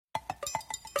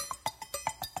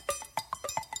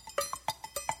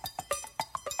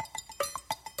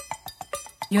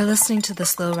You're listening to the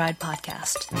Slow Ride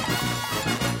Podcast.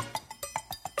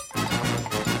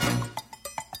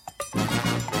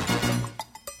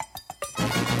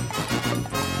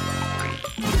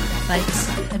 Bikes,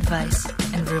 advice,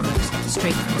 and rumors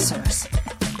straight from the source.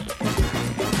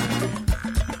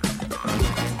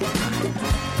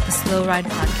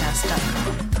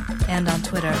 TheSlowRidePodcast.com and on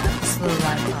Twitter at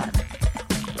TheSlowRidePod.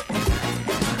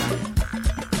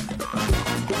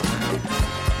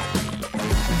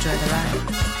 Enjoy the ride.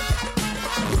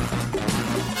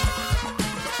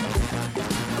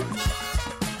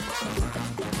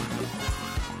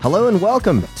 Hello and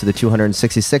welcome to the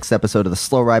 266th episode of the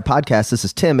Slow Ride Podcast. This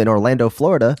is Tim in Orlando,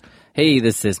 Florida. Hey,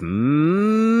 this is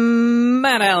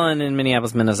Matt Allen in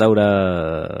Minneapolis,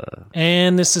 Minnesota.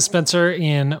 And this is Spencer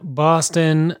in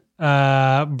Boston,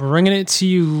 bringing it to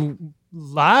you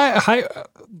live.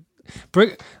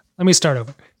 Let me start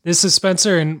over. This is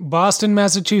Spencer in Boston,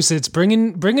 Massachusetts,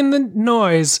 bringing the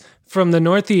noise from the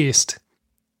Northeast.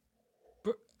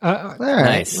 All right,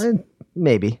 Nice.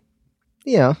 Maybe.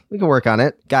 You know, we can work on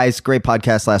it. Guys, great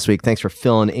podcast last week. Thanks for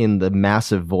filling in the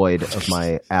massive void of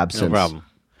my absence. No problem.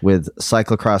 With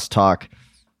cyclocross talk.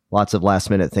 Lots of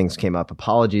last minute things came up.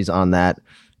 Apologies on that.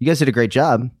 You guys did a great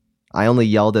job. I only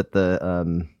yelled at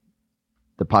the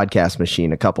podcast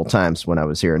machine a couple times when I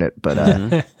was hearing it,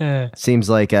 but seems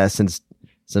like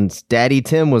since Daddy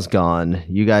Tim was gone,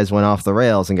 you guys went off the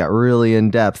rails and got really in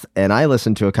depth, and I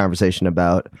listened to a conversation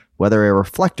about whether a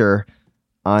reflector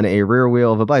on a rear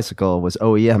wheel of a bicycle was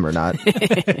OEM or not.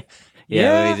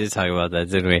 Yeah, we did talk about that,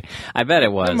 didn't we? I bet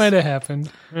it was. That might have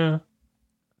happened.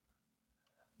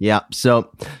 Yeah.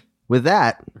 So with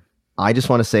that, I just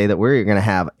want to say that we're going to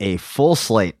have a full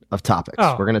slate of topics.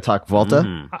 Oh. We're going to talk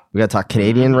Volta. We got to talk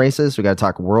Canadian races. We got to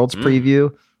talk Worlds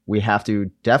preview. We have to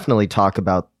definitely talk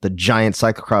about the giant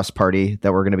cyclocross party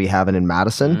that we're going to be having in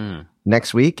Madison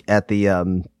next week at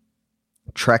the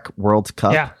Trek World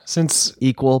Cup. Yeah, since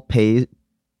Equal pay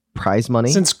prize money.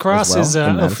 Since Cross as well is in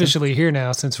Madison. officially here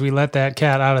now, since we let that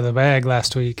cat out of the bag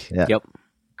last week. Yeah. Yep.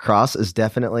 Cross is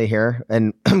definitely here,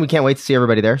 and we can't wait to see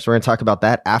everybody there. So we're going to talk about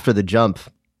that after the jump.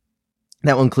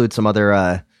 That will include some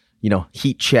other,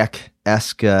 heat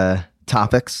check-esque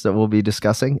topics that we'll be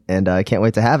discussing, and I can't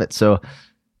wait to have it. So,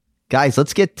 guys,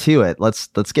 let's get to it. Let's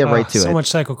get right to it. So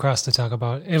much cyclocross to talk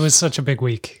about. It was such a big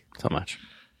week. So much.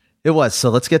 It was. So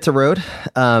let's get to road.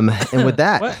 And with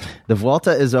that, What? the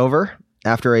Vuelta is over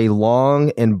after a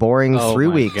long and boring 3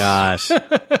 weeks. Gosh.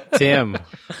 Tim.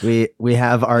 We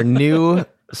have our new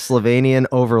Slovenian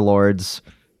overlords,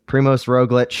 Primož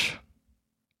Roglic,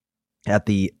 at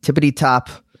the tippity top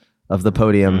of the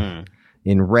podium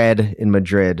in red in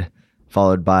Madrid,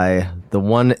 followed by the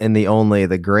one and the only,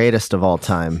 the greatest of all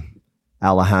time,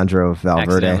 Alejandro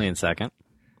Accidentally Valverde. in second.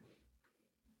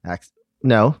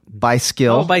 No, by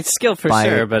skill. Oh, by skill for by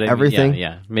sure, but everything.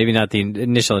 Yeah. Maybe not the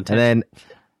initial intent.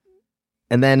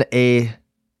 And then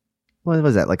what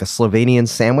was that? Like a Slovenian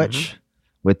sandwich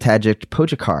with Tadej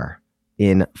Pogačar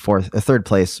in third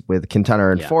place, with Quintana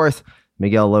in fourth,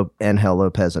 Miguel Angel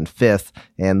Lopez in fifth,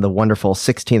 and the wonderful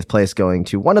 16th place going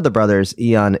to one of the brothers,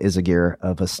 Ion Izagir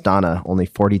of Astana, only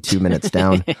 42 minutes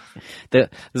down. This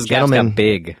gap Gentlemen. got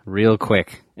big real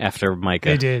quick after Micah.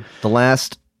 They did. The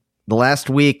last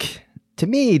week, to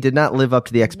me, did not live up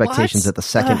to the expectations What? that the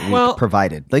second week Well-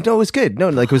 provided. Like, no, it was good. No,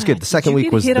 like it was good. The second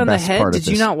week was hit the on best the head? part of Did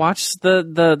this. you not watch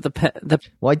the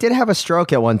Well, I did have a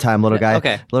stroke at one time, little guy.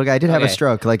 Okay. Little guy, I did have a Okay.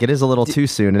 stroke. Like, it is a little too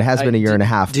soon. It has been a year and a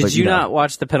half. Did but, you know. not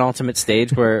watch the penultimate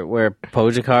stage where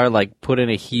Pogačar like put in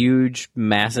a huge,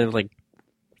 massive, like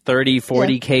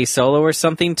 40K solo or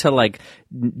something to like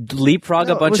leapfrog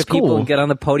No, a it bunch was of people cool. and get on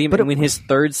the podium But and win his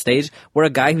third stage, where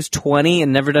a guy who's 20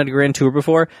 and never done a Grand Tour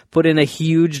before put in a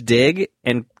huge dig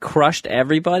and crushed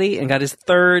everybody and got his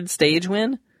third stage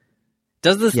win?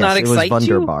 Does this Yes, not it was excite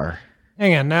you? Wunderbar.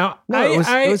 Hang on. Now, No, it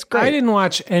was great. I didn't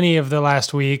watch any of the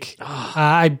last week.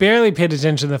 I barely paid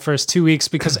attention to the first 2 weeks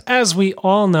because, as we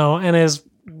all know, and as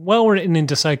well written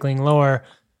into cycling lore,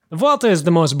 the Vuelta is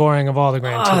the most boring of all the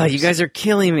Grand Oh, Tours. you guys are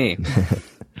killing me.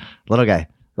 Little guy,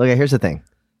 here's the thing.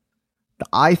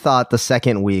 I thought the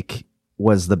second week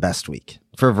was the best week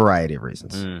for a variety of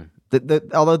reasons.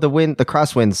 Although the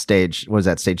crosswind stage was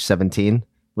at stage 17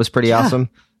 was pretty awesome,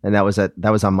 and that was on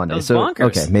Monday. That was so bonkers.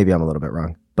 okay, maybe I'm a little bit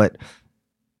wrong, but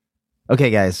okay,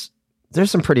 guys, there's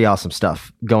some pretty awesome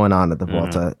stuff going on at the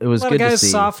Vuelta. It was A lot good of to guys see.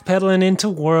 soft pedaling into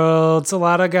Worlds. A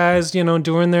lot of guys,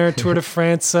 doing their Tour de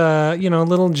France,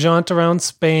 little jaunt around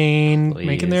Spain,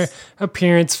 making their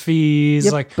appearance fees.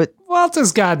 Yep, but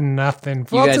Vuelta's got nothing.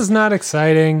 Vuelta's guys- not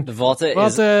exciting. The Volta is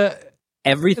Vuelta,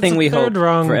 everything it's a we hope third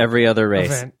rung for every other race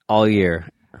event. all year.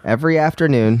 every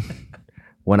afternoon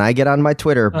when I get on my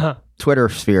Twitter Twitter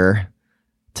sphere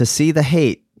to see the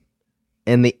hate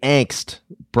and the angst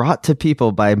brought to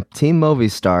people by Team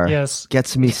Movistar Yes.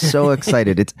 gets me so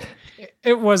excited.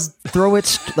 It was Throw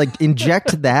it,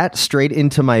 inject that straight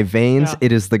into my veins. Yeah.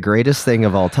 It is the greatest thing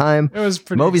of all time. It was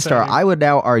pretty Movistar, exciting. I would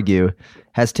now argue,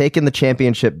 has taken the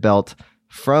championship belt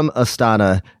from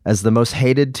Astana as the most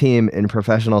hated team in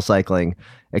professional cycling,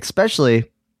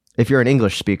 especially if you're an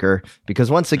English speaker,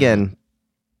 because once again,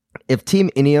 if Team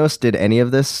Ineos did any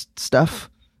of this stuff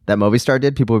that Movistar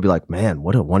did, people would be like, man,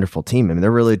 what a wonderful team. I mean,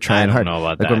 they're really trying don't hard. know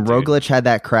about like that, when dude. Roglic had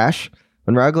that crash,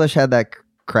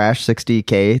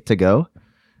 60K to go,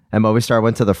 and Movistar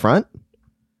went to the front,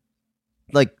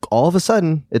 like all of a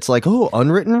sudden, it's like, oh,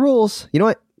 unwritten rules. You know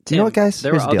what? Tim, you know what, guys?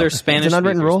 there were Here's the deal. other If it's Spanish an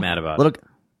unwritten speakers rule, mad about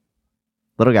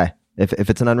little guy. If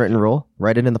it's an unwritten rule,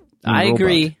 write it in the I rule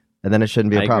agree. book, and then it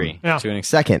shouldn't be a I problem. agree. Yeah. To an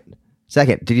extent.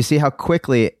 Second, did you see how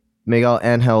quickly Miguel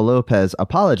Angel Lopez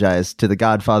apologized to the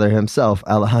Godfather himself,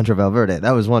 Alejandro Valverde?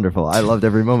 That was wonderful. I loved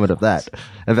every moment of that.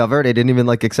 And Valverde didn't even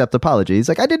accept the apology. He's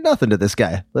like, I did nothing to this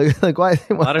guy. Like why?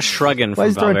 A lot of shrugging Why from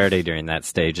is throwing- Valverde during that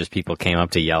stage as people came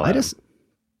up to yell at him.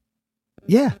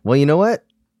 Yeah. Well, you know what?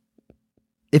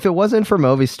 If it wasn't for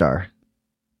Movistar,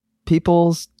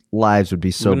 people's lives would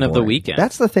be so Wouldn't have the boring. weekend.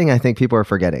 That's the thing I think people are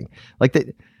forgetting. Like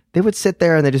they would sit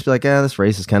there and they'd just be like, this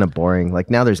race is kind of boring. Like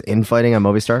now there's infighting on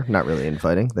Movistar. Not really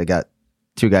infighting. They got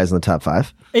 2 guys in the top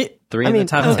 5. Three I in mean, the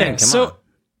top okay, 10. Come so on.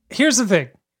 here's the thing.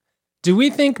 Do we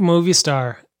think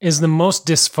Movistar is the most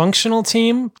dysfunctional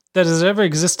team that has ever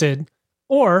existed?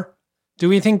 Or do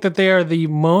we think that they are the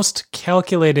most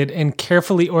calculated and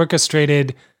carefully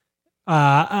orchestrated,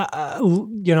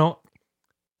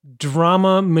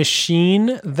 drama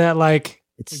machine that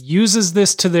uses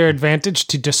this to their advantage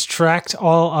to distract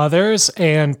all others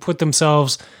and put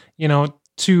themselves,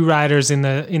 2 riders in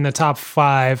the top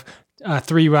 5,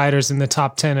 3 riders in the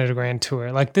top 10 at a Grand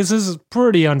Tour. Like this is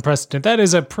pretty unprecedented. That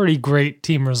is a pretty great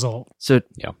team result. So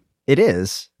Yeah. it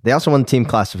is. They also won team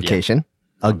classification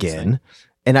again.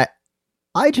 And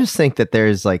I just think that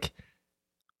there's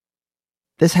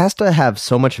this has to have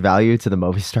so much value to the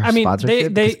Movistar I mean,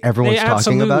 sponsorship they because everyone's talking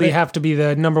absolutely about it. have to be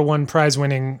the number 1 prize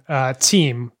winning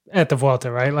team at the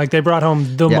Vuelta, right? Like they brought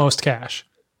home the Yeah. most cash.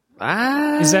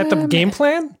 Is that the game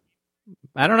plan?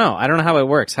 I don't know. I don't know how it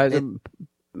works.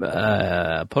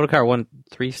 Pogacar won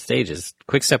 3 stages.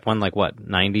 Quickstep won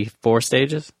 94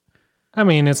 stages? I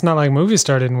mean, it's not like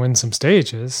Movistar didn't win some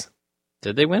stages.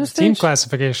 Did they win a Team stage?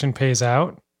 classification pays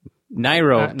out.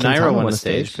 Nairo Quintana won won a a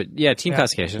stage, stage. but yeah, team Yeah.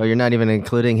 classification. Oh, you're not even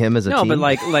including him as a No, team? but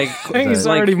I think he's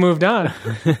already moved on.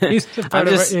 He's part I'm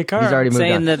of just- Icar. He's already moved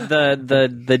saying on. that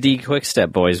the D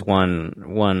Quickstep boys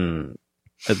won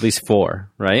at least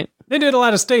 4, right? They did a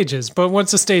lot of stages, but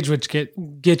what's a stage which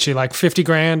get you like 50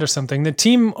 grand or something? The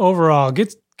team overall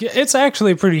it's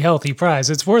actually a pretty healthy prize.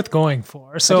 It's worth going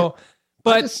for. So,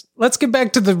 but let's get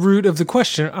back to the root of the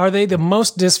question. Are they the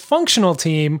most dysfunctional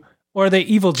team or are they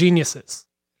evil geniuses?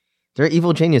 They're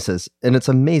evil geniuses, and it's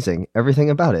amazing. Everything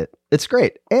about it. It's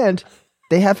great. And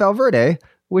they have Valverde,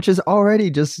 which is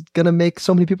already just going to make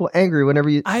so many people angry whenever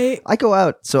you... I go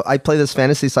out. So I play this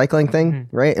fantasy cycling thing,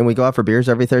 right? And we go out for beers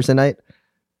every Thursday night.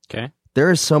 Okay.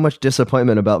 There is so much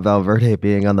disappointment about Valverde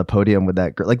being on the podium with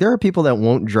that. Like, there are people that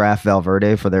won't draft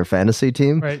Valverde for their fantasy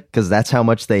team Right. because that's how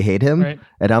much they hate him. Right.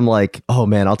 And I'm like, oh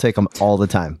man, I'll take him all the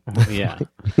time. Yeah.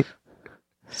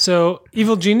 So,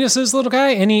 evil geniuses, little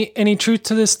guy, any truth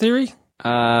to this theory?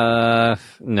 No,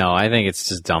 I think it's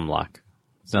just dumb luck.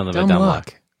 It's nothing but dumb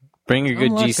luck. Bring a good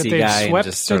Dumb luck that GC they've guy and swept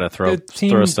just sort of the team.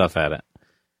 throw stuff at it.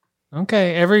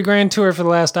 Okay, every Grand Tour for the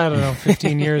last,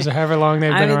 15 years or however long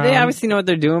they've been I mean, around. they obviously know what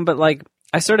they're doing, but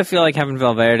I sort of feel like having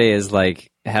Valverde is like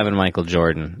having Michael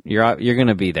Jordan. You're going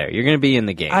to be there. You're going to be in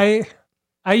the game.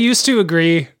 I used to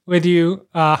agree with you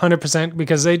 100%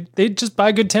 because they just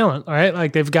buy good talent, all right?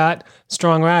 Like they've got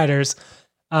strong riders.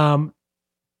 But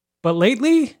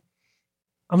lately,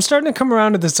 I'm starting to come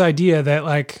around to this idea that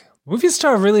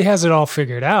Movistar really has it all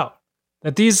figured out.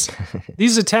 That these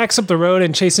attacks up the road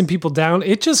and chasing people down,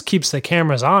 it just keeps the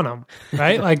cameras on them,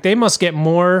 right? Like they must get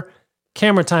more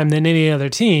camera time than any other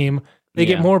team. They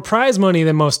get more prize money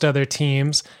than most other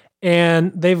teams,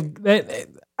 and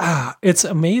it's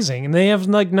amazing. And they have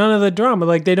none of the drama.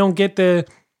 Like they don't get the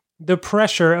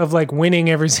pressure of winning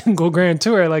every single Grand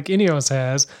Tour like Ineos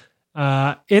has.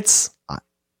 I'm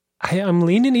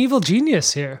leaning evil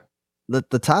genius here.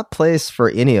 The top place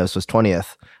for Ineos was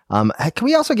 20th. Can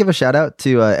we also give a shout out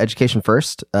to Education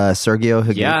First, Sergio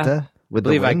Higuita with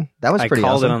the win? That was pretty I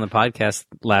called awesome. it on the podcast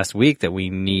last week that we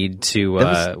need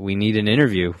to we need an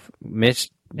interview. Mitch,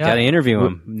 got to interview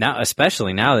him now,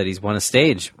 especially now that he's won a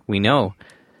stage. We know.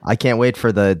 I can't wait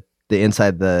for the the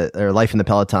inside the or life in the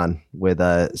Peloton with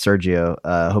Sergio.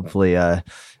 Hopefully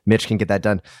Mitch can get that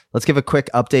done. Let's give a quick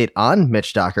update on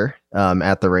Mitch Docker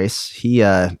at the race. He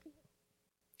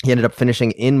ended up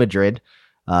finishing in Madrid.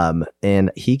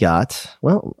 And he got,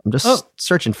 well, I'm just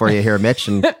searching for you here, Mitch.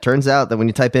 And turns out that when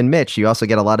you type in Mitch, you also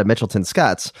get a lot of Mitchelton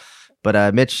Scotts.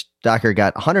 But Mitch Docker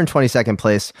got 122nd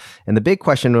place. And the big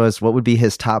question was, what would be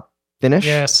his top finish?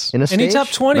 Yes. In a stage? Any top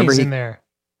 20s in there.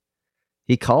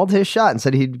 He called his shot and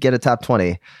said he'd get a top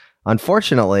 20.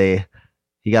 Unfortunately,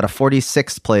 he got a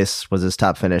 46th place was his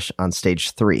top finish on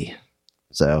stage 3.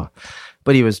 So,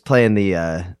 but he was playing the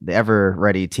ever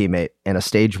ready teammate and a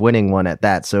stage winning one at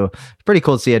that. So pretty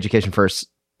cool to see Education First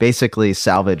basically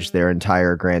salvage their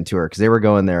entire Grand Tour because they were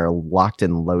going there locked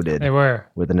and loaded. They were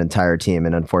with an entire team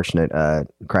and unfortunate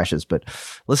crashes. But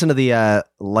listen to the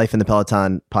Life in the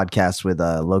Peloton podcast with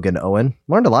Logan Owen.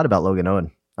 Learned a lot about Logan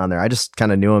Owen on there. I just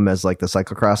kind of knew him as like the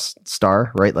cyclocross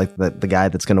star, right? Like the guy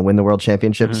that's going to win the world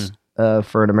championships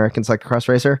for an American cyclocross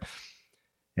racer.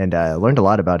 And learned a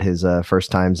lot about his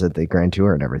first times at the Grand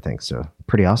Tour and everything. So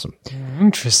pretty awesome.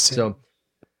 interesting. So,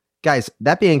 guys,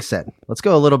 that being said, let's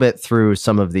go a little bit through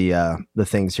some of the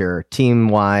things here, team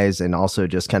wise, and also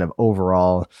just kind of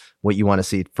overall what you want to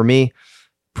see. For me,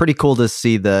 pretty cool to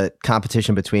see the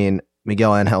competition between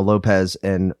Miguel Angel Lopez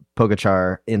and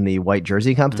Pogačar in the white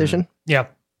jersey competition. Yeah.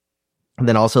 And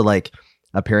then also like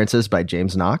appearances by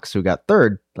James Knox, who got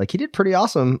third. Like he did pretty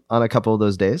awesome on a couple of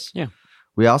those days. Yeah.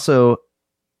 We also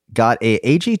got a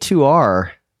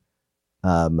AG2R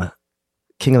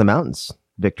King of the Mountains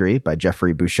victory by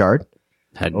Jeffrey Bouchard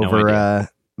Had no over idea.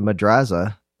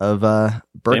 Madraza of They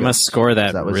Bergen. must score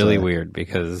that was, really weird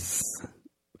because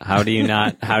how did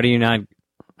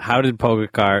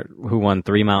Pogačar, who won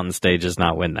 3 mountain stages,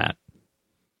 not win that?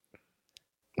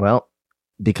 Well,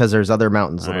 because there's other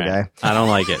mountains, All little right. guy. I don't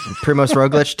like it. Primoz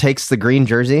Roglic takes the green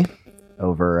jersey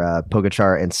over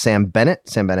Pogačar and Sam Bennett.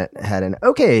 Sam Bennett had an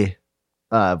okay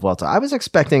Vuelta. I was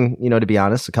expecting, to be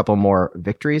honest, a couple more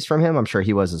victories from him. I'm sure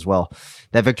he was as well.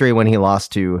 That victory when he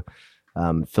lost to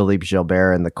Philippe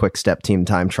Gilbert in the Quick Step Team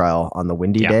Time Trial on the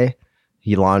windy day.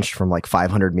 He launched from like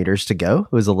 500 meters to go.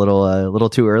 It was a little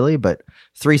too early, but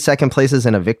 3 second places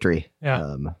and a victory.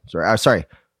 Yeah. Sorry,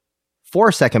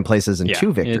 4 second places and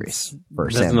 2 victories for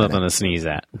There's Sam nothing Bennett. to sneeze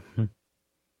at.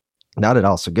 Not at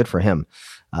all. So good for him.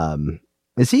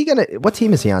 Is he what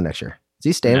team is he on next year? Is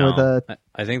he staying with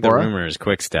I think the Bora? rumor is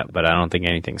Quick Step, but I don't think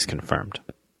anything's confirmed.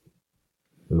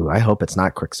 Ooh, I hope it's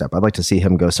not Quick Step. I'd like to see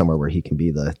him go somewhere where he can be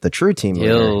the true team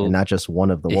leader and not just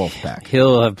one of the wolf pack.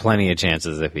 He'll have plenty of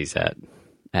chances if he's at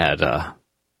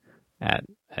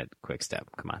Quick Step.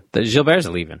 Come on, the Gilbert's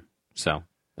leaving, so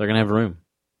they're gonna have room.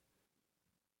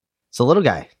 So, little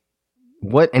guy,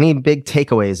 any big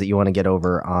takeaways that you want to get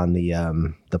over on the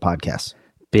podcast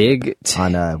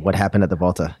on what happened at the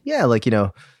Volta? Yeah, like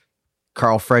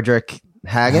Carl Frederick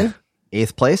Hagen,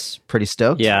 8th place, pretty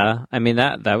stoked. Yeah, I mean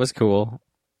that was cool.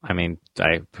 I mean,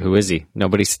 who is he?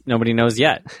 Nobody knows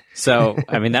yet. So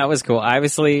I mean, that was cool.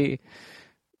 Obviously,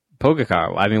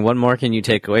 Pogačar. I mean, what more can you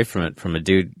take away from it? From a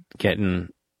dude getting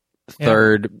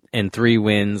third and 3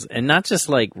 wins, and not just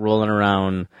like rolling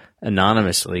around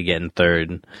anonymously getting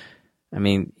third. I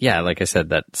mean, yeah, like I said,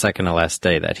 that second to last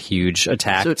day, that huge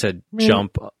attack to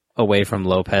jump away from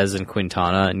Lopez and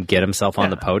Quintana and get himself on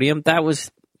the podium, that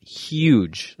was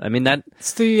huge. I mean, I'm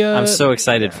so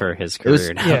excited for his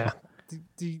career now. Yeah.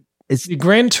 The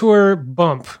Grand Tour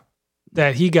bump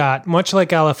that he got, much like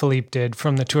Alaphilippe did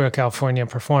from the Tour of California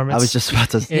performance. I was just about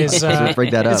to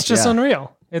bring that up. It's just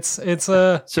unreal. It's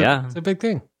a big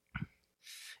thing.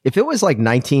 If it was like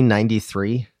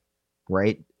 1993,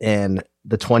 right, and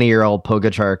the 20-year-old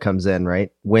Pogačar comes in,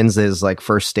 right, wins his like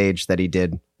first stage that he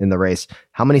did in the race,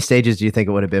 how many stages do you think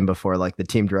it would have been before like the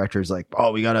team director's like,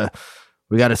 oh, we gotta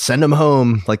send him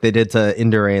home, like they did to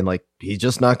Indurain, like he's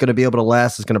just not going to be able to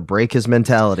last, it's going to break his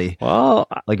mentality. Well,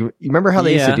 like you remember how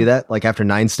they used to do that, like after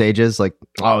 9 stages, like,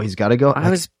 oh, he's got to go.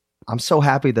 I'm so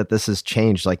happy that this has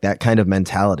changed, like that kind of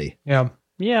mentality.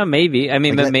 Yeah, maybe. I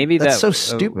mean, like but maybe that's that so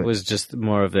stupid. Was just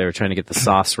more of they were trying to get the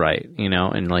sauce right,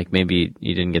 and like maybe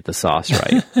you didn't get the sauce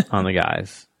right on the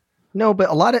guys. No,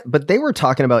 but they were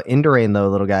talking about Indurain though,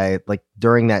 little guy, like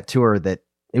during that tour that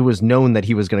it was known that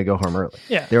he was going to go home early.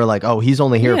 Yeah. They were like, oh, he's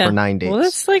only here for 9 days. Well,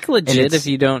 that's like legit if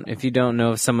you don't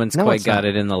know if someone's quite got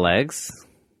it in the legs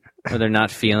or they're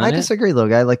not feeling it. I disagree, little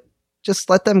guy. Like, just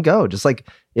let them go. Just like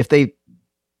if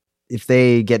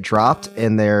they get dropped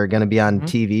and they're going to be on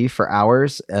TV for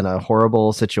hours in a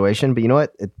horrible situation, but you know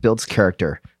what? It builds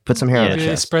character Put some hair on Yeah. the They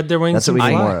chest. spread their wings That's what and we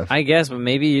need fly. more of. I guess, but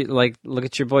maybe like look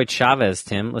at your boy Chavez,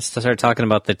 Tim. Let's start talking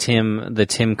about the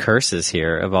Tim curses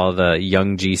here of all the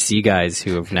young GC guys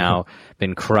who have now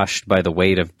been crushed by the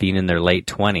weight of being in their late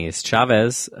 20s.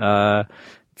 Chavez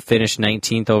finished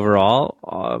 19th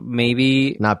overall.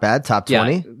 Maybe Not bad. Top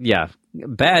 20. Yeah,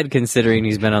 bad considering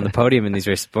he's been on the podium in these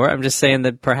races before. I'm just saying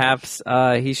that perhaps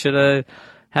he should have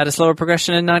had a slower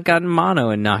progression and not gotten mono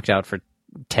and knocked out for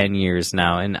 10 years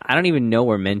now. And I don't even know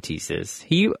where Mentis is.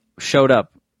 He showed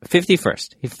up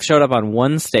 51st. He showed up on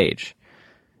one stage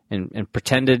and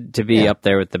pretended to be up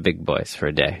there with the big boys for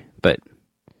a day. But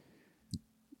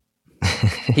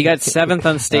he got 7th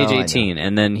on stage Oh, I know. 18,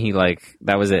 and then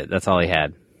that was it. That's all he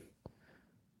had.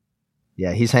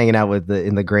 Yeah, he's hanging out with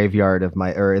in the graveyard of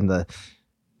in the,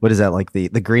 what is that, like the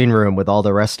green room with all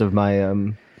the rest of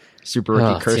my super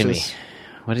rookie curses. Timmy,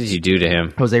 what did you do to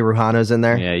him? Jose Rujano's in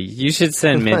there. Yeah, you should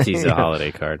send Mentis a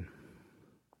holiday card.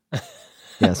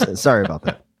 Yes, sorry about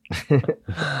that.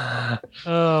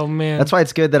 Oh man, That's why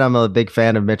it's good that I'm a big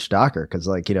fan of Mitch Docker, because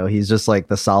he's just like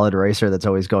the solid racer that's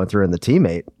always going through in the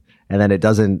teammate, and then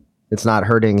it's not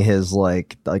hurting his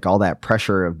like all that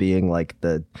pressure of being like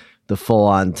the full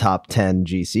on top 10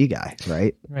 GC guy,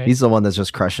 right? He's the one that's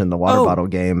just crushing the water bottle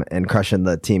game and crushing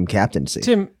the team captaincy.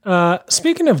 Tim.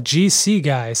 Speaking of GC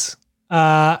guys,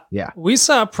 Yeah. we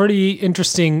saw a pretty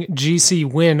interesting GC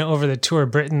win over the Tour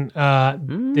of Britain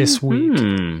this week.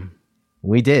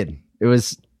 We did. It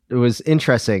was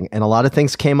interesting, and a lot of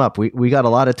things came up. We got a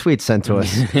lot of tweets sent to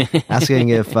us asking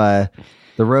if the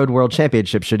Road World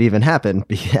Championship should even happen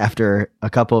after a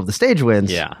couple of the stage wins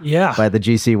Yeah, by the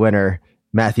GC winner,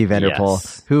 Matthew Vanderpool,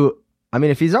 Yes. who, I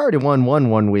mean, if he's already won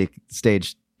 1 week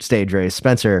stage race,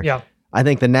 Spencer, yeah. I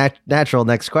think the natural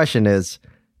next question is,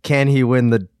 can he win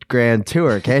the Grand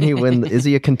Tour? Can he win? Is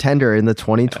he a contender in the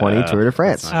 2020 Tour de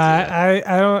France? I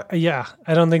don't. Yeah,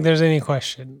 I don't think there's any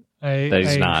question. That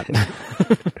he's not.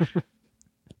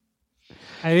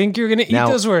 I think you're gonna eat Now-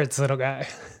 those words, little guy.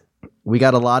 We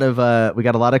got a lot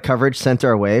of coverage sent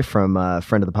our way from a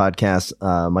friend of the podcast,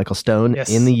 Michael Stone, Yes.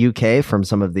 in the UK, from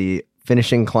some of the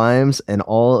finishing climbs and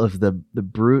all of the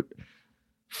brute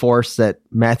force that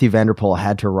Matthew Vanderpool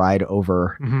had to ride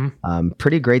over.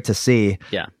 Pretty great to see.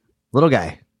 Yeah. Little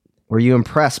guy, were you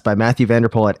impressed by Matthew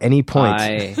Vanderpool at any point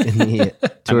in the I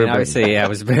Tour mean, of obviously, I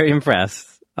was very impressed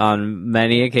on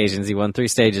many occasions. He won 3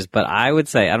 stages, but I would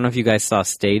say, I don't know if you guys saw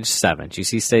stage 7. Did you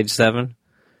see stage 7?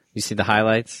 You see the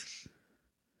highlights?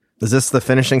 Is this the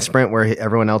finishing sprint where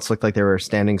everyone else looked like they were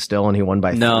standing still and he won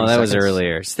by 3 No, that was seconds?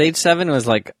 earlier. Stage 7 was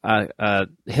like a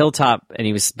hilltop, and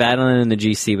he was battling in the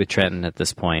GC with Trenton at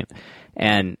this point.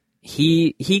 And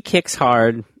he kicks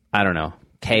hard, I don't know,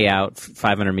 K out,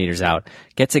 500 meters out,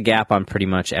 gets a gap on pretty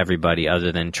much everybody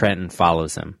other than Trenton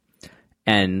follows him.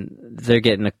 And they're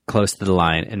getting close to the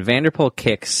line. And Vanderpool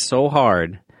kicks so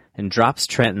hard and drops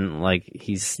Trenton like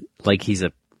he's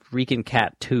a freaking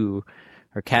Cat 2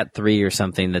 or Cat 3 or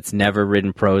something that's never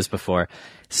ridden pros before.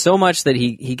 So much that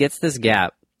he gets this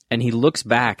gap and he looks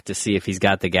back to see if he's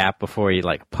got the gap before he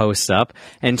like posts up.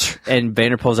 And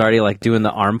Vanderpool's already like doing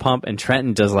the arm pump, and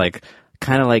Trenton does like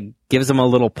kind of like gives him a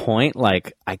little point,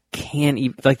 like I can't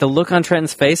even, like the look on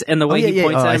Trenton's face and the way he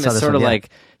points Oh, I at him saw is this sort one, of yeah. like,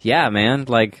 yeah, man,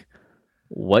 like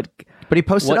what But he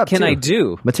posted what up can too. I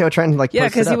do? Matteo Trenton Yeah,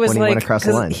 posted because he up was when he like, went across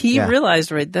the 'cause line. he Yeah.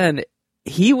 realized right then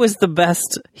he was the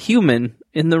best human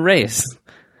in the race.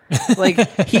 Like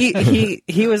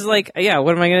he was like, yeah,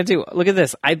 what am I gonna do? Look at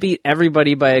this. I beat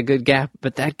everybody by a good gap,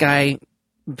 but that guy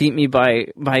beat me by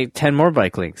 10 more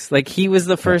bike links. Like he was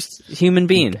the first human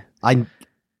being.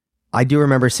 I do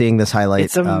remember seeing this highlight.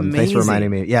 It's Thanks amazing. for reminding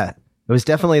me. Yeah, it was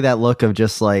definitely that look of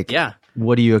just like, Yeah.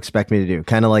 what do you expect me to do?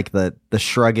 Kind of like the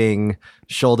shrugging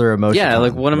shoulder emotion. Yeah,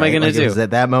 like, what am I gonna Like, it do? was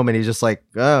at that moment, he's just like,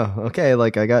 oh, okay,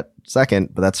 like I got second,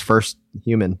 but that's first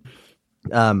human.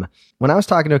 When I was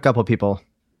talking to a couple of people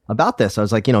about this, I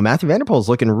was like, Matthew Vanderpool is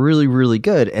looking really, really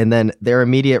good. And then their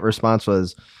immediate response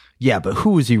was, yeah, but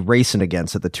who was he racing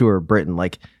against at the Tour of Britain?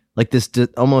 Like this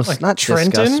almost Like not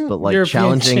Trenton, disgust, but like European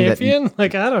challenging champion.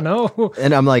 Like I don't know.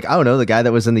 And I'm like, I don't know, the guy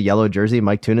that was in the yellow jersey,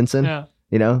 Mike Tuninson,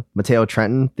 Yeah. Matteo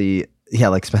Trenton,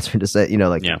 like Spencer just said,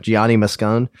 Yeah. Gianni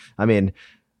Moscone. I mean,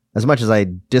 as much as I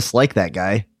dislike that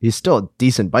guy, he's still a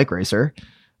decent bike racer.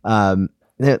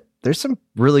 There's some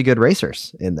really good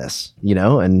racers in this,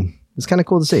 and it's kind of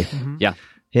cool to see Yeah.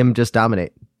 him just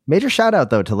dominate. Major shout out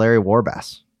though to Larry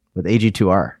Warbass with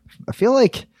AG2R. I feel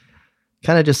like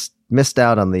kind of just missed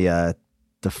out on the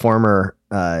former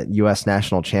U.S.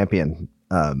 national champion.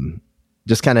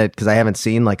 Just kind of because I haven't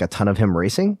seen like a ton of him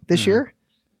racing this year.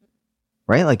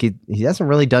 right? Like he hasn't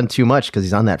really done too much because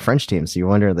he's on that French team. So you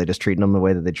wonder, are they just treating him the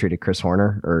way that they treated Chris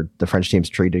Horner, or the French teams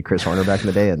treated Chris Horner back in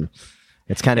the day? And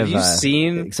it's kind Have of you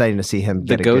seen exciting to see him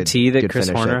the get goatee a good, that Chris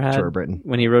finish Horner at had Tour Britain.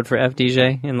 when he rode for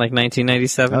FDJ in like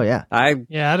 1997? Oh yeah, I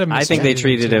think they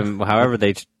treated too. him however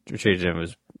they treated him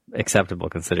was acceptable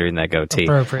considering that goatee.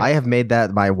 Appropriate. I have made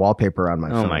that my wallpaper on my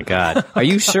phone. Oh my god! Are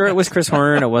you sure it was Chris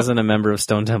Horner and it wasn't a member of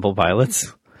Stone Temple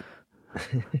Pilots?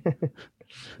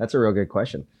 That's a real good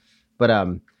question. But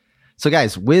so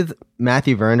guys, with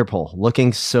Mathieu van der Poel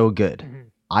looking so good,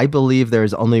 I believe there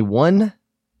is only one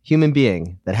human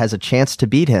being that has a chance to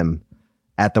beat him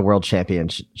at the World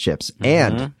Championships.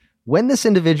 And when this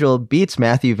individual beats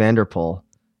Mathieu van der Poel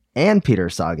and Peter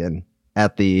Sagan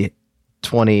at the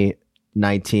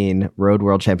 2019 Road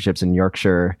World Championships in Yorkshire,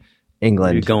 Where are you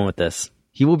England, going with this?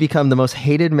 he will become the most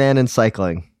hated man in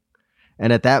cycling.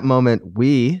 And at that moment,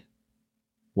 we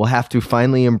will have to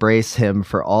finally embrace him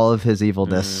for all of his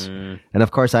evilness. And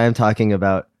of course, I am talking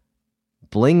about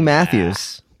Bling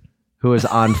Matthews, who is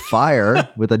on fire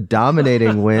with a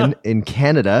dominating win in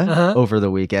Canada over the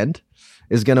weekend,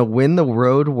 is going to win the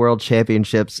Road World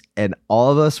Championships, and all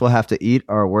of us will have to eat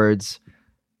our words.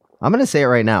 I'm going to say it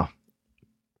right now.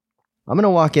 I'm going to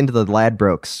walk into the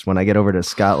Ladbrokes when I get over to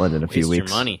Scotland in a few Waste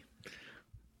weeks. your money.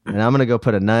 And I'm going to go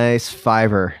put a nice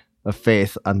fiver of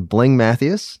faith on Bling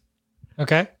Matthews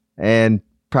Okay. and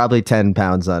probably 10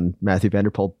 pounds on Mathieu van der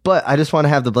Poel. But I just want to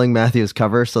have the Bling Matthews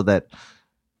cover so that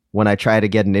when I try to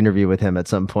get an interview with him at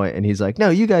some point and he's like, no,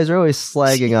 you guys are always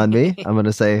slagging on me, I'm going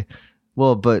to say,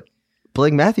 well, but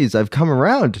Bling Matthews, I've come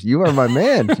around. You are my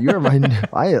man. You are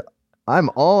my, I'm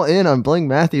all in on Bling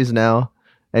Matthews now.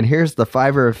 And here's the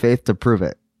fiver of faith to prove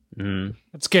it.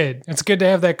 It's good. It's good to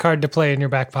have that card to play in your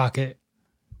back pocket.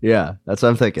 Yeah, that's what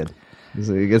I'm thinking.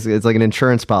 It's like an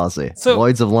insurance policy. So-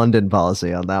 Lloyd's of London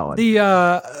policy on that one.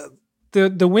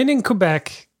 The win in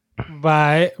Quebec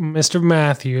by Mr.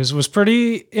 Matthews was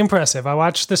pretty impressive. I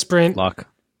watched the sprint. Luck.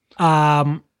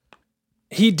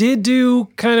 He did do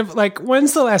kind of like,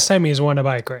 when's the last time he's won a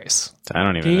bike race? I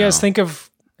don't even Can you know. guys think of,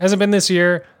 has it been this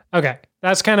year? Okay,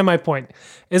 that's kind of my point.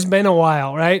 It's been a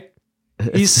while, right?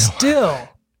 He's still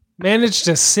managed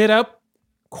to sit up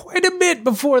quite a bit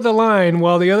before the line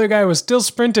while the other guy was still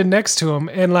sprinting next to him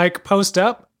and like post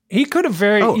up. He could have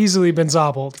very easily been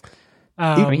zobbled.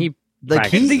 I mean, he Like,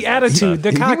 practiced the attitude,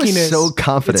 the he cockiness. was so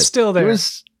confident. It's still there. He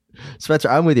was, Spencer,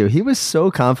 I'm with you. He was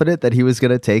so confident that he was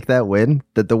going to take that win,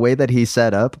 that the way that he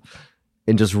set up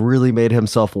and just really made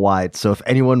himself wide. So if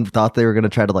anyone thought they were going to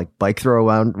try to like bike throw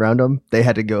around him, they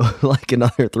had to go like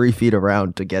another 3 feet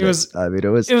around to get it. I mean, It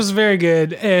was very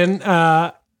good. And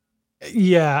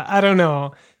yeah, I don't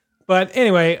know. But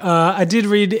anyway, I did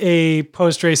read a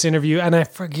post-race interview, and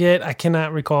I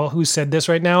cannot recall who said this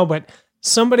right now, but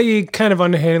somebody kind of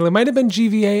underhandedly, it might have been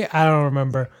GVA, I don't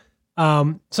remember.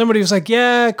 Somebody was like,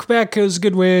 yeah, Quebec was a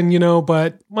good win,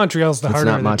 but Montreal's the It's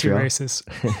harder not of the Montreal. two races.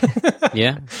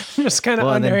 yeah. Just kind of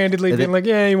Well, and then- underhandedly and being then- like,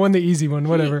 yeah, he won the easy one,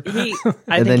 whatever. I And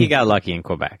think then- he got lucky in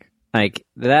Quebec. Like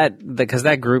that, because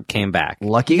that group came back.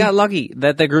 Lucky? He got lucky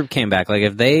that the group came back. Like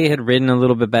if they had ridden a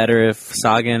little bit better, if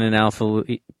Sagan and Alpha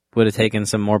would have taken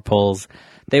some more pulls,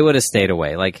 they would have stayed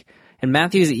away. Like, and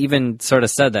Matthews even sort of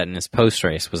said that in his post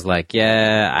race, was like,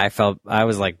 yeah, I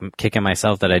was like kicking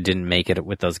myself that I didn't make it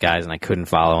with those guys and I couldn't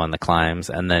follow on the climbs.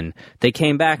 And then they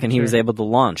came back and he was able to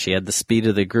launch. He had the speed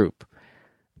of the group.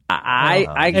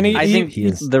 I think he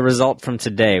is- the result from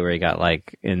today, where he got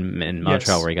like in Montreal,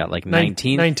 Yes. where he got like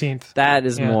 19th, 19th. that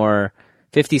is more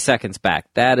 50 seconds back.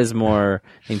 That is more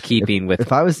in keeping with.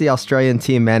 If I was the Australian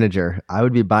team manager, I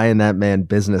would be buying that man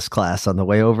business class on the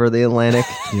way over the Atlantic.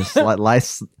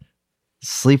 Just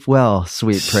sleep well,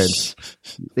 sweet prince.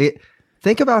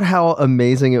 Think about how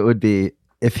amazing it would be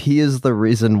if he is the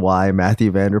reason why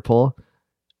Mathieu van der Poel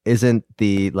isn't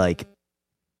the like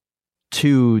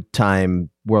 2-time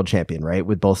world champion, right?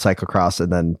 With both cyclocross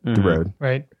and then the road.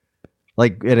 Right.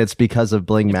 Like, and it's because of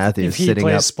Bling Matthews if he sitting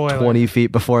plays up spoiler. 20 feet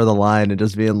before the line and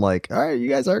just being like, all right, you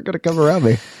guys aren't going to come around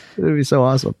me. It would be so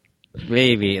awesome.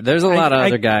 Maybe there's a lot of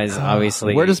other guys,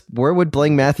 obviously. Where would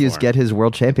Bling Matthews get his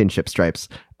world championship stripes?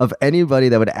 Of anybody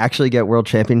that would actually get world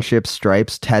championship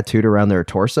stripes tattooed around their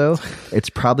torso, it's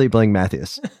probably Bling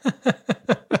Matthews.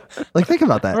 Like, think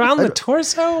about that. Around the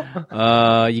torso?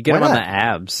 You get Why him on not? the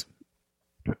abs.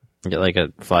 Get like a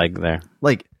flag there.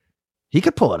 Like, he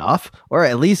could pull it off, or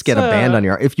at least get a band on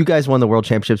your arm. If you guys won the world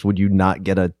championships, would you not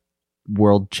get a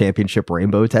world championship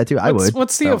rainbow tattoo? I would.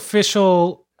 What's the So,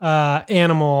 official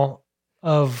animal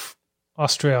of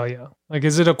Australia? Like,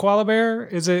 is it a koala bear?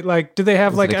 Is it like, do they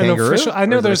have Is like it a an kangaroo? official? I Or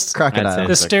know is it a there's crocodile. I'd say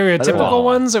the it's a stereotypical koala.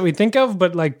 ones that we think of,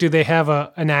 but like, do they have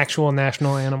an actual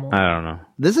national animal? I don't know.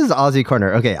 This is Aussie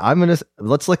Corner. Okay,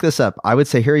 let's look this up. I would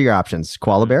say here are your options: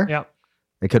 koala bear. Yeah,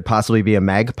 It could possibly be a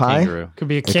magpie. Kangaroo. could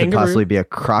be a It could kangaroo. possibly be a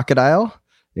crocodile.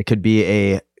 It could be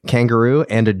a kangaroo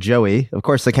and a joey. Of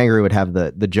course, the kangaroo would have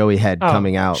the joey head Oh,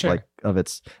 coming out sure. like of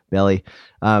its belly.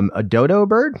 A dodo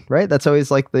bird, right? That's always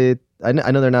like I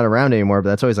know they're not around anymore, but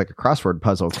that's always like a crossword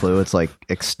puzzle clue. It's like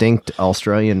extinct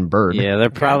Australian bird. Yeah, they're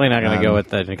probably not going to go Um,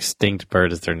 with an extinct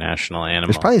bird as their national animal.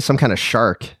 There's probably some kind of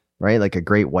shark, right? Like a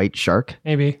great white shark.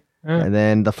 Maybe. And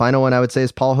then the final one I would say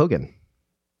is Paul Hogan.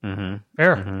 Mm-hmm.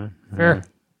 Fair. Mm-hmm. Fair.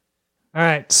 All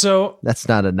right. So That's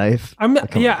not a knife. I'm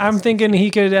Come on. I'm thinking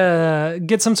he could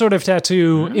get some sort of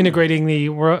tattoo integrating the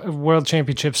world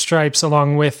championship stripes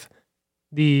along with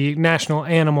the national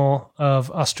animal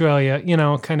of Australia. You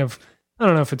know, kind of. I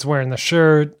don't know if it's wearing the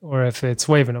shirt or if it's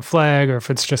waving a flag or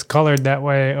if it's just colored that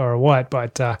way or what,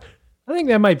 but I think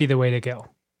that might be the way to go.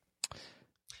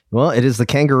 Well, it is the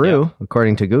kangaroo,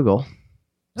 according to Google.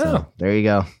 So, Oh, there you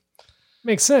go.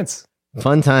 makes sense.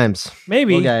 Fun times.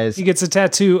 Maybe Well, guys. he gets a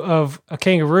tattoo of a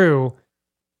kangaroo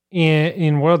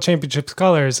in World Championships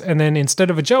colors, and then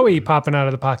instead of a Joey popping out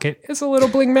of the pocket, it's a little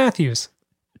Bling Matthews.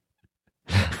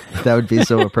 That would be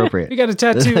so appropriate. He got a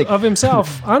tattoo Like- of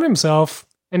himself on himself,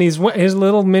 and his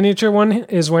little miniature one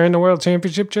is wearing the World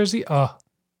Championship jersey. Oh,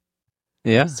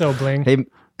 Yeah. so Bling.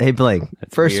 Hey, Blake,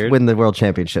 That's first weird. win the world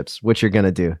championships. What you're going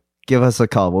to do? Give us a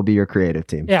call. We'll be your creative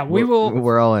team. Yeah, we will-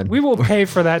 We're all in. We will pay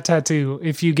for that tattoo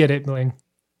if you get it, Bling.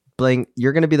 Bling,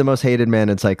 you're going to be the most hated man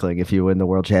in cycling if you win the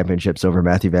world championships over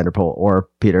Matthew Van Der Poel or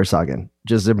Peter Sagan.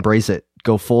 Just embrace it.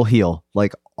 Go full heel,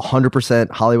 like 100%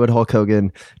 Hollywood Hulk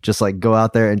Hogan. Just like go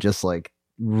out there and just like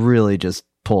really just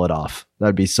pull it off.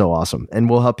 That'd be so awesome. And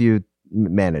we'll help you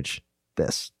manage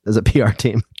this as a PR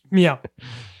team. Yeah.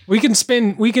 We can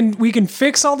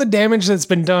fix all the damage that's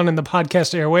been done in the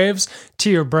podcast airwaves to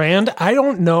your brand. I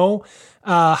don't know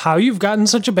how you've gotten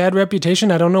such a bad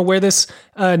reputation. I don't know where this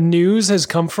news has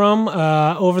come from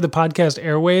over the podcast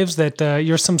airwaves that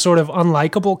you're some sort of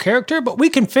unlikable character, but we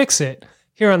can fix it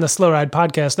here on the Slow Ride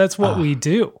podcast. That's what we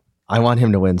do. I want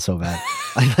him to win so bad.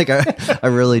 I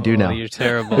really do Oh, now. You're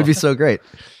terrible. It'd be so great.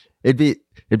 It'd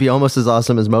be almost as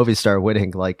awesome as Movistar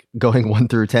winning, like going 1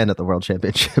 through 10 at the World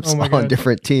Championships Oh my on God.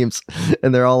 different teams,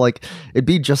 and they're all like, it'd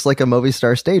be just like a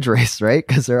Movistar stage race, right?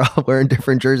 Because they're all wearing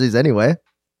different jerseys anyway.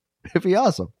 It'd be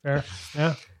awesome. Fair.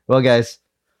 Yeah. Well, guys,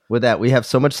 with that, we have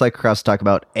so much cyclocross to talk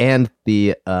about, and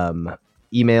the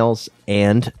emails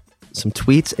and some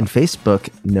tweets and Facebook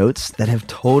notes that have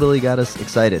totally got us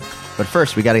excited. But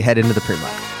first, we got to head into the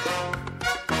pre-mod.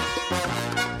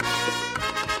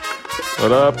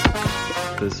 What up?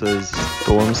 This is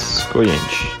Storm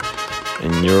Squinch,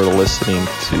 and you're listening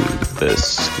to the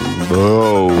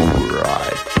Slow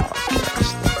Ride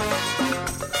Podcast.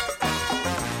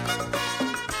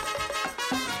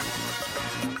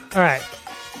 All right.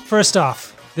 First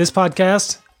off, this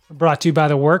podcast brought to you by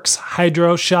the Works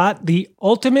Hydro Shot, the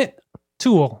ultimate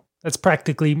tool that's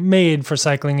practically made for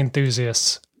cycling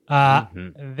enthusiasts.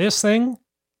 This thing,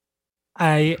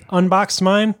 I unboxed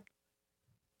mine.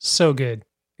 So good.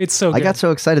 It's so good. I got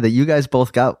so excited that you guys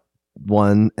both got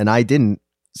one and I didn't.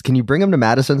 Can you bring them to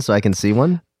Madison so I can see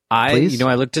one? Please?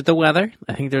 I looked at the weather.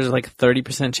 I think there's like a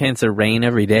 30% chance of rain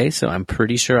every day, so I'm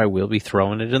pretty sure I will be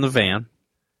throwing it in the van.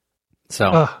 So,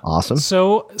 Awesome.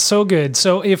 So good.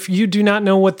 So if you do not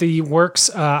know what the Works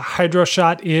Hydro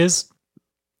Shot is,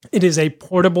 it is a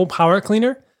portable power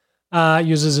cleaner.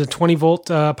 Uses a 20 volt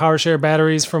power share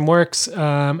batteries from Works,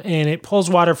 and it pulls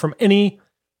water from any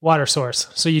water source.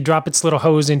 So you drop its little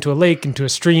hose into a lake, into a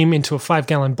stream, into a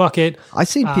 5-gallon bucket. I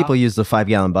see people use the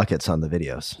 5-gallon buckets on the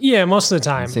videos. Yeah, most of the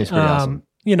time. Seems pretty awesome.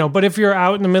 You know, but if you're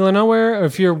out in the middle of nowhere, or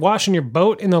if you're washing your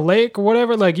boat in the lake or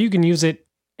whatever, like you can use it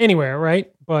anywhere,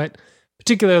 right? But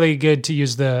particularly good to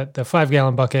use the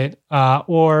 5-gallon bucket,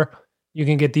 or you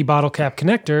can get the bottle cap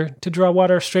connector to draw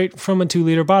water straight from a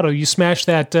 2-liter bottle. You smash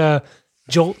that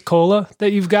Jolt Cola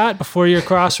that you've got before your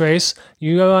cross race.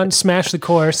 You go on, smash the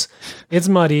course. It's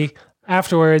muddy.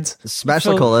 Afterwards, Smash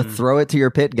fill- the cola, throw it to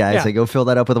your pit, guys. Yeah. They go fill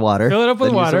that up with water. Fill it up with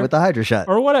then use water. it with the Hydro Shot.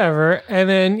 or whatever, and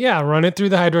then run it through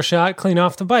the Hydro Shot, clean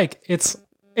off the bike. It's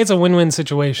a win-win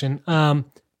situation.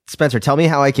 Spencer, tell me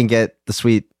how I can get the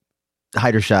sweet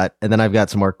Hydro Shot, and then I've got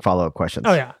some more follow-up questions.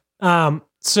 Oh yeah.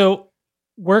 So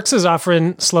Works is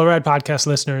offering Slow Ride podcast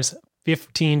listeners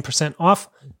 15% off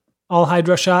all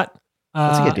Hydro Shot.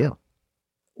 That's a good deal.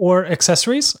 Or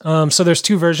accessories. So there's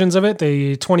 2 versions of it: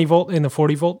 the 20 volt and the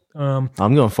 40 volt. I'm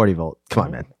going 40 volt. Come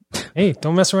on, man. Hey,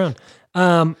 don't mess around.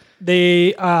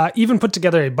 They even put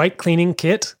together a bike cleaning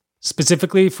kit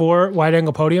specifically for Wide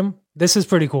Angle Podium. This is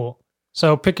pretty cool.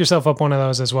 So pick yourself up one of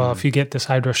those as well if you get this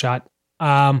Hydro Shot.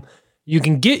 You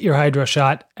can get your Hydro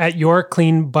Shot at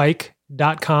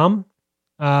yourcleanbike.com,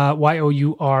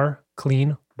 YOUR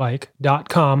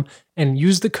cleanbike.com, and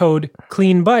use the code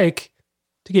CLEANBIKE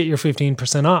to get your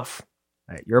 15% off.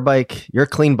 All right,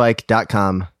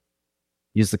 yourcleanbike.com.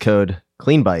 Use the code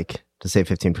CLEANBIKE to save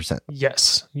 15%.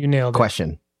 Yes, you nailed it.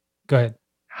 Question. Go ahead.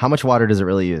 How much water does it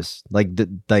really use? Like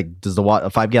does the a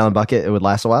 5-gallon bucket, it would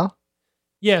last a while?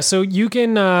 Yeah, so you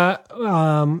can, I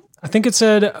think it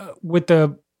said with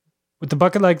the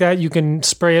bucket like that, you can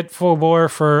spray it full bore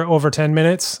for over 10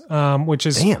 minutes, which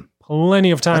is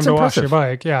plenty of time to wash your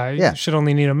bike. Yeah, you should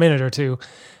only need a minute or two.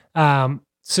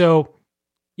 So,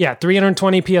 yeah,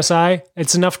 320 PSI.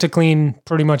 It's enough to clean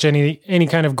pretty much any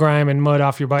kind of grime and mud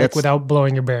off your bike without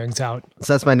blowing your bearings out.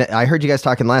 So that's I heard you guys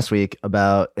talking last week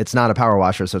about it's not a power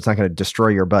washer, so it's not going to destroy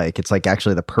your bike. It's like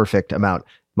actually the perfect amount.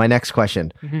 My next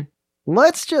question. Mm-hmm.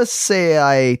 Let's just say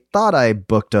I thought I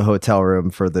booked a hotel room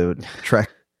for the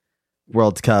Trek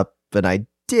World Cup, and I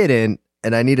didn't,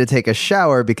 and I need to take a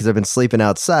shower because I've been sleeping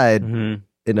outside in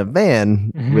a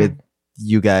van with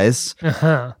you guys.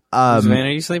 Uh-huh. Whose van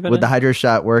are you sleeping Would in? the Hydro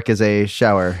Shot work as a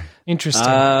shower? Interesting.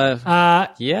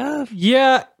 Yeah.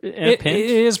 Yeah, it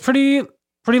is pretty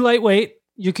lightweight.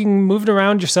 You can move it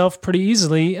around yourself pretty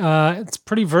easily. It's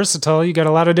pretty versatile. You got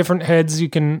a lot of different heads you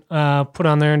can put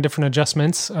on there and different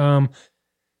adjustments. You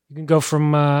can go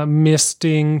from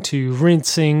misting to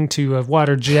rinsing to a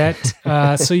water jet.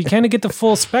 So you kind of get the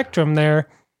full spectrum there.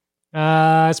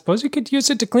 I suppose you could use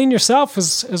it to clean yourself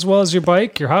as well as your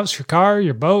bike, your house, your car,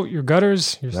 your boat, your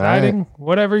gutters, your siding,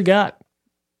 whatever you got.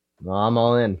 Well, I'm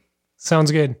all in.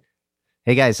 Sounds good.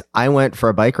 Hey guys, I went for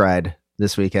a bike ride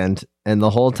this weekend, and the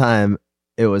whole time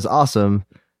it was awesome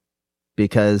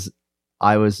because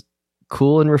I was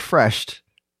cool and refreshed,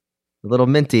 a little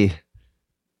minty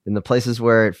in the places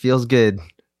where it feels good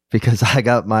because I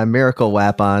got my Miracle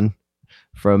Wrap on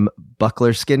from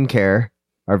Buckler Skincare,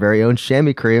 our very own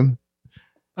chamois cream.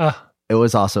 It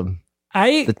was awesome.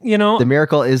 The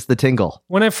miracle is the tingle.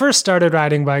 When I first started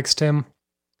riding bikes, Tim,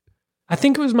 I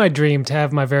think it was my dream to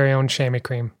have my very own chamois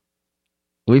cream.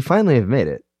 We finally have made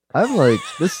it. I'm like,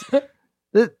 this,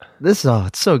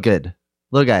 it's so good.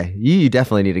 Little guy, you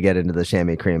definitely need to get into the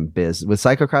chamois cream biz. With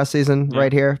cyclocross season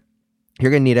right here, you're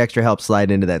going to need extra help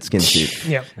sliding into that skin suit.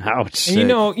 Yeah. Ouch. And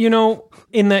you know,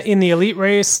 in the elite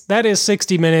race, that is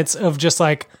 60 minutes of just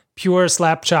like pure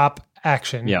slap chop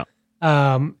action. Yeah.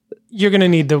 You're going to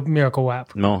need the Miracle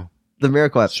Wrap. No. The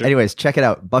Miracle Wrap. Sure. Anyways, check it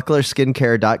out.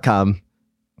 bucklerskincare.com.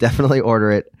 Definitely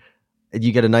order it.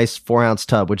 You get a nice 4-ounce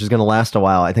tub, which is going to last a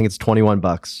while. I think it's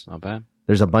 $21. Not bad.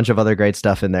 There's a bunch of other great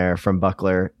stuff in there from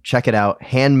Buckler. Check it out.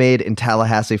 Handmade in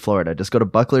Tallahassee, Florida. Just go to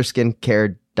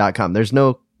bucklerskincare.com. There's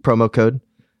no promo code.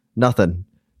 Nothing.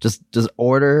 Just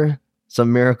order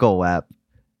some Miracle Wrap.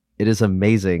 It is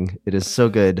amazing. It is so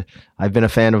good. I've been a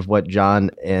fan of what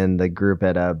John and the group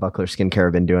at Buckler Skincare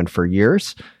have been doing for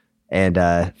years. And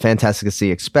fantastic to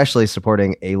see, especially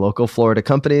supporting a local Florida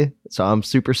company. So I'm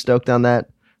super stoked on that.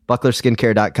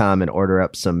 bucklerskincare.com and order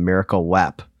up some Miracle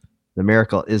Wrap. The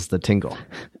miracle is the tingle.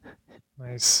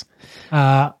 Nice.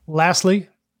 Lastly,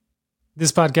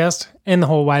 this podcast and the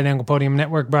whole Wide Angle Podium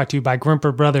Network brought to you by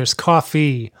Grimper Brothers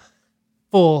Coffee.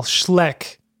 Full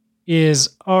Schleck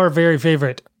is our very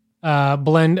favorite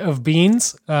blend of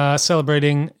beans,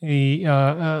 celebrating the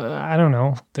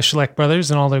the Schleck brothers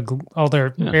and all their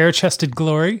bare-chested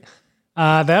glory.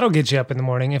 That'll get you up in the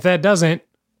morning. If that doesn't,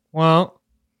 well,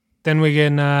 then we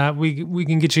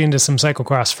can get you into some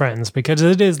cyclocross friends because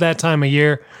it is that time of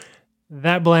year.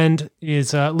 That blend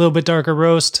is a little bit darker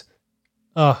roast.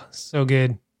 Oh, so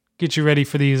good. Get you ready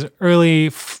for these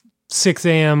early 6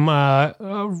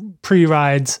 a.m.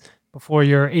 pre-rides before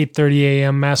your 8:30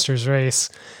 a.m. Masters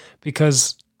race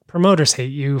because promoters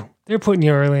hate you. They're putting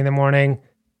you early in the morning.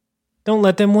 Don't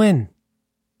let them win.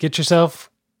 Get yourself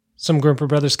some Grimper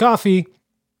Brothers coffee,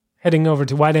 heading over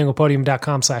to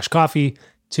wideanglepodium.com/coffee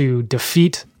to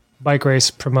defeat bike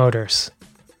race promoters.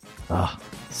 Oh,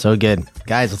 so good.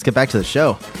 Guys, let's get back to the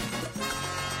show.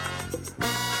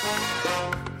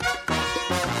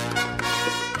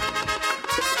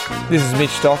 This is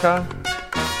Mitch Docker,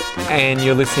 and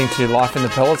you're listening to Life in the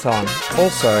Peloton,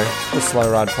 also the Slow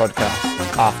Ride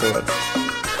podcast, afterwards.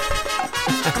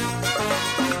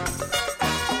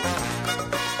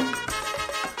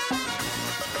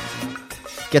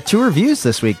 Get 2 reviews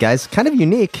this week, guys. Kind of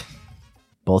unique.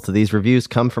 Both of these reviews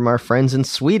come from our friends in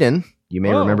Sweden. You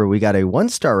may remember we got a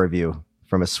 1-star review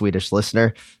from a Swedish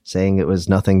listener saying it was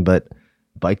nothing but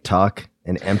bike talk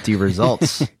and empty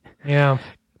results. Yeah.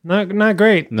 Not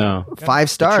great. No. 5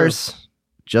 stars.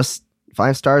 Just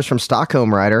 5 stars from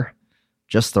Stockholm Rider.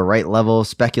 Just the right level of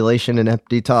speculation and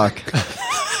empty talk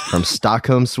from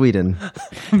Stockholm, Sweden.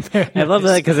 I love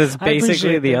that because it's I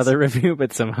basically appreciate the this. other review,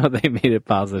 but somehow they made it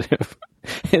positive.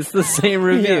 It's the same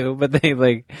review, but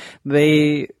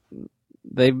they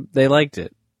liked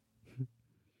it.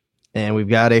 And we've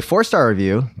got a 4-star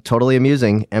review. Totally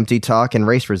amusing. Empty talk and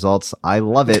race results. I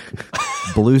love it.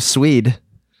 Blue Swede,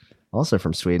 also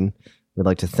from Sweden. We'd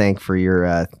like to thanks for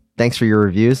your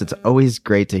reviews. It's always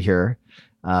great to hear.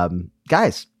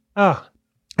 Guys, Oh,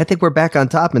 I think we're back on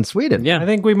top in Sweden. Yeah. I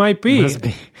think we might be. Must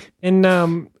be.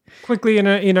 And quickly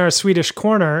in our Swedish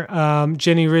corner,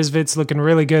 Jenny Risvit's looking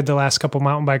really good the last couple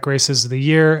mountain bike races of the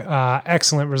year.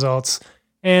 Excellent results.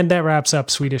 And that wraps up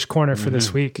Swedish corner for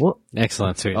this week. Well,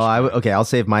 Excellent, Swedish. okay, I'll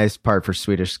save my part for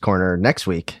Swedish Corner next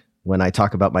week when I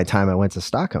talk about my time I went to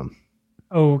Stockholm.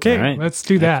 Okay, All right. let's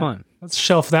do that. Excellent. Let's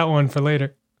shelf that one for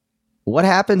later. What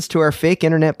happens to our fake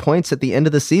internet points at the end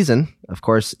of the season? Of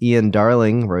course, Ian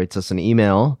Darling writes us an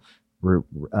email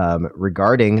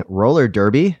regarding Roller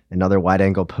Derby, another wide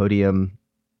angle podium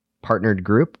partnered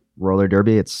group. Roller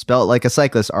Derby, it's spelled like a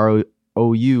cyclist,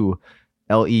 ROULEUR,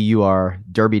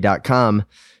 derby.com.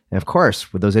 And of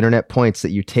course, with those internet points that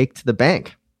you take to the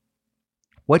bank,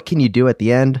 what can you do at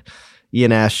the end?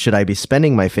 Ian asked, should I be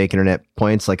spending my fake internet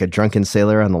points like a drunken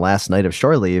sailor on the last night of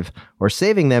shore leave, or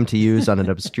saving them to use on an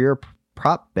obscure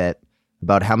prop bet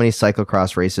about how many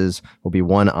cyclocross races will be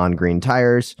won on green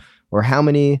tires, or how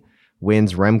many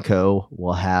wins Remco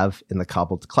will have in the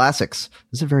cobbled classics?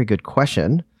 This is a very good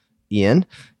question, Ian,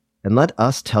 and let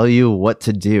us tell you what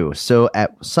to do. So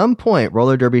at some point,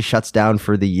 Roller Derby shuts down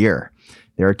for the year.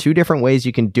 There are 2 different ways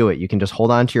you can do it. You can just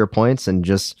hold on to your points and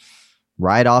just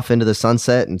ride off into the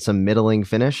sunset and some middling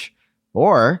finish,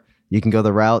 or you can go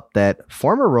the route that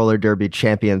former Roller Derby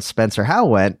champion Spencer Howe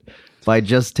went by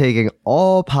just taking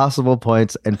all possible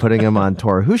points and putting them on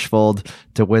Tor Husvold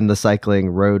to win the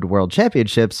Cycling Road World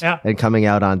Championships and coming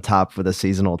out on top for the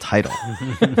seasonal title.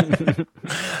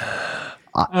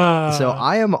 So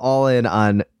I am all in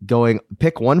on going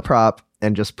pick one prop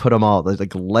and just put them all,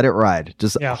 like let it ride,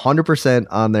 just 100%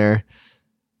 on there.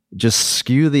 Just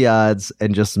skew the odds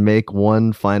and just make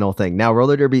one final thing. Now,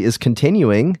 Roller Derby is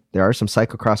continuing. There are some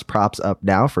cyclocross props up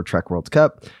now for Trek World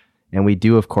Cup. And we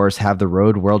do, of course, have the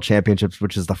Road World Championships,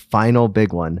 which is the final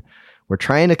big one. We're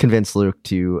trying to convince Luke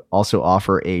to also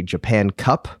offer a Japan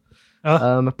Cup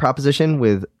proposition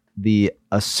with the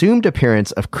assumed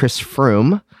appearance of Chris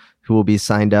Froome, who will be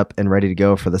signed up and ready to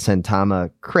go for the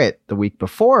Sentama Crit the week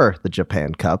before the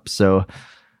Japan Cup. So,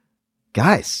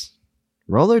 guys,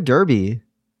 Roller Derby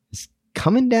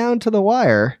coming down to the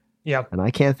wire. Yeah. And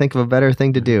I can't think of a better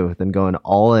thing to do than going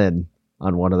all in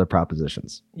on one of the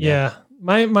propositions. Yeah.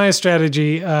 My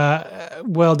strategy,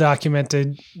 well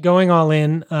documented, going all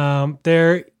in.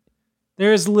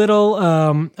 There's little,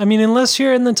 I mean, unless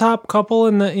you're in the top couple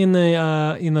in the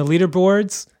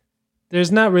leaderboards,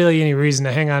 there's not really any reason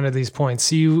to hang on to these points.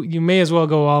 So you may as well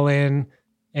go all in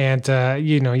and,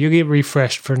 you get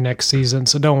refreshed for next season.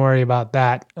 So don't worry about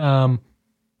that.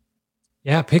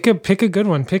 Yeah, pick a good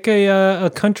one. Pick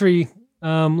a country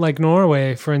like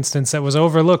Norway, for instance, that was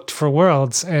overlooked for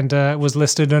Worlds and was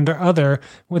listed under other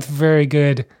with very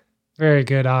good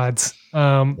odds.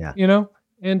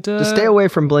 And just stay away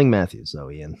from Bling Matthews, though,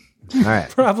 Ian. All right,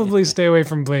 probably stay away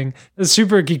from Bling. The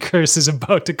Super Geek curse is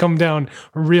about to come down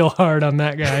real hard on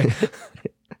that guy.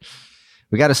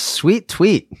 We got a sweet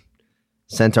tweet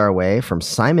sent our way from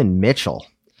Simon Mitchell,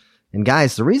 and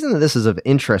guys, the reason that this is of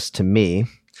interest to me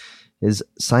is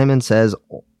Simon says,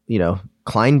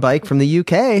 Klein Bike from the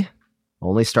UK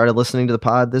only started listening to the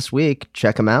pod this week.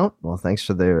 Check him out. Well, thanks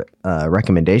for the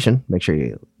recommendation. Make sure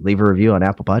you leave a review on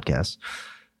Apple Podcasts.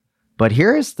 But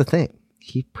here's the thing.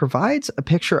 He provides a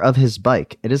picture of his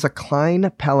bike. It is a Klein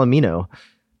Palomino.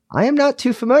 I am not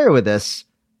too familiar with this.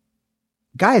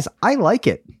 Guys, I like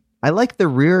it. I like the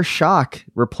rear shock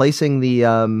replacing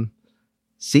the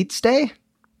seat stay.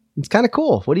 It's kind of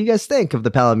cool. What do you guys think of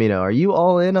the Palomino? Are you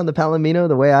all in on the Palomino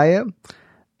the way I am?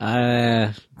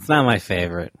 It's not my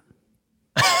favorite.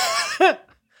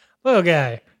 Little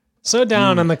guy, so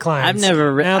down on the Kleins. I've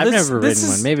never ridden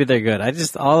one. Maybe they're good. I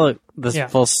just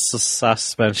full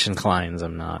suspension Kleins.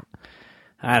 I'm not.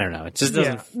 I don't know. It just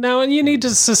doesn't. Yeah. Now you need to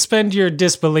suspend your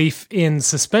disbelief in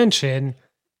suspension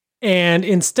and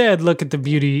instead look at the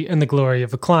beauty and the glory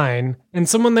of a Klein and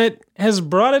someone that has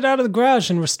brought it out of the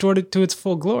garage and restored it to its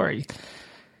full glory.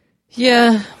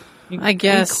 Yeah, I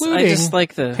guess. Including I just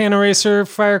like the Panaracer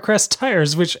Firecrest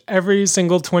tires, which every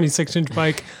single 26-inch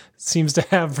bike seems to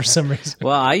have for some reason.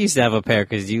 Well, I used to have a pair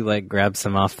because you like grabbed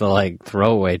some off the like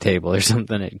throwaway table or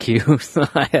something at Q. So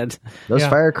I had Those Yeah.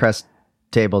 Firecrest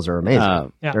tables are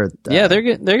amazing. Yeah. Or, yeah, they're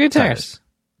good. They're good tires.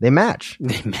 They match.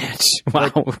 They match.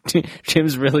 Wow,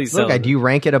 Jim's really Look, selling. do you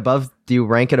rank it above? Do you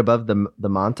rank it above the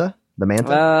Manta? The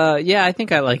Manta? Yeah, I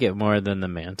think I like it more than the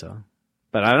Manta,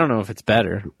 but I don't know if it's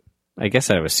better. I guess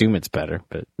I would assume it's better,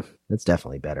 but It's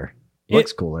definitely better.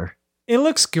 Looks cooler. It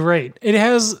looks great. It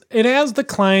has the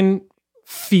Klein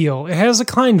feel. It has the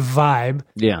Klein vibe.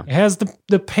 yeah, It has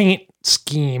the paint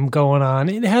scheme going on.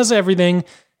 It has everything.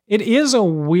 It is a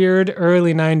weird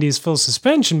early 90s full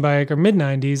suspension bike or mid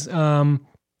 90s,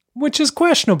 which is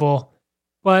questionable.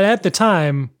 But at the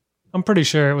time, I'm pretty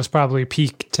sure it was probably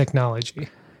peak technology.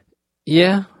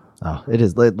 yeah. Oh, it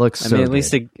is. It looks. I so mean, at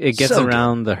least good. it gets So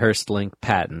around the Hearst Link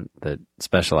patent that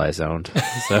Specialized owned.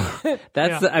 So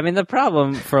that's, I mean, the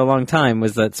problem for a long time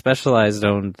was that Specialized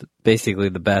owned basically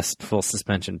the best full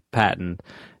suspension patent.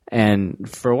 And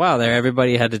for a while there,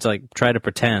 everybody had to like try to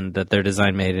pretend that their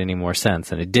design made any more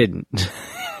sense, and it didn't.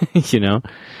 You know?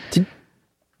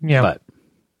 Yeah. But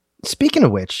Speaking of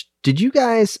which, did you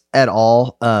guys at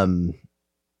all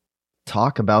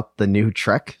talk about the new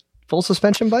Trek full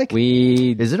suspension bike?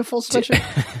 Is it a full suspension?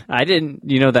 I didn't,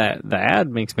 you know, that the ad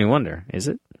makes me wonder, is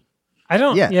it? I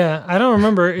don't. Yeah. Yeah, I don't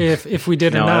remember if we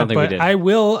did No, or I don't not. think we But did. I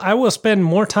will spend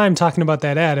more time talking about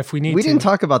that ad if we need We to. didn't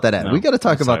talk about that ad. No. We got to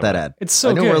talk Sorry, about that what? ad. It's so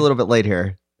I know good. we're a little bit late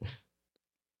here.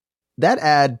 That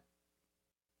ad.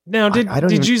 Now, did I don't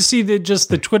did even- you see just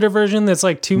the Twitter version that's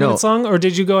like 2 No. minutes long, or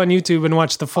did you go on YouTube and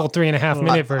watch the full 3.5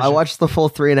 minute version? I watched the full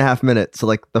 3.5 minutes. So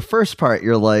like the first part,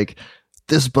 you're like,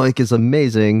 this bike is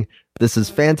amazing. This is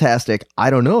fantastic. I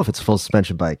don't know if it's a full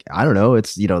suspension bike. I don't know.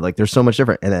 It's, you know, like there's so much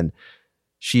different. And then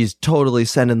she's totally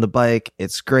sending the bike.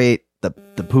 It's great. The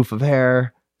poof of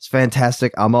hair. It's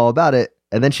fantastic. I'm all about it.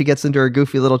 And then she gets into her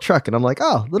goofy little truck. And I'm like,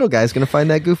 oh, little guy's going to find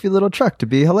that goofy little truck to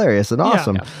be hilarious and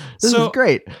awesome. This So, is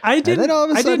great. I then didn't. all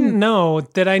of a I sudden- didn't know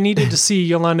that I needed to see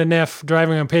Yolanda Neff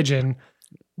driving a pigeon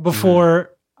before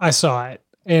I saw it,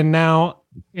 and now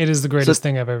it is the greatest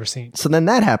thing I've ever seen. So then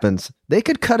that happens. They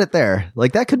could cut it there.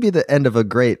 Like that could be the end of a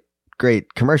great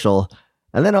commercial.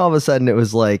 And then all of a sudden it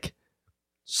was like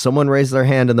someone raised their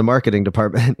hand in the marketing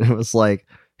department and it was like,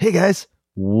 hey guys,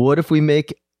 what if we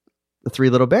make the Three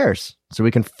Little Bears so we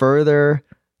can further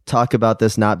talk about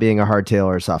this not being a hardtail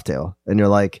or a softtail? And you're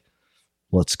like,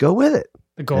 let's go with it.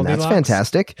 The And Goldilocks. that's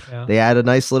fantastic. Yeah. They add a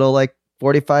nice little like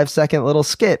 45-second little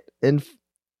skit in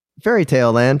Fairy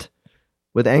Tale Land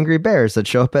with angry bears that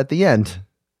show up at the end.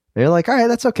 And you're like, all right,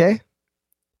 that's okay.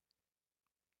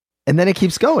 And then it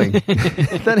keeps going.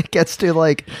 Then it gets to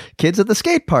like kids at the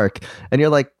skate park. And you're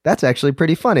like, that's actually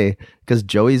pretty funny because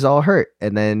Joey's all hurt.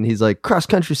 And then he's like, cross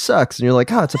country sucks. And you're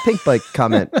like, oh, it's a pink bike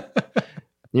comment. And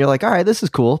you're like, all right, this is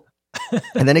cool.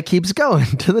 And then it keeps going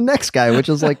to the next guy, which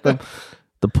is like the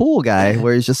pool guy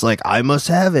where he's just like, I must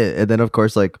have it. And then of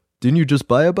course, like, didn't you just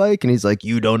buy a bike? And he's like,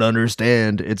 you don't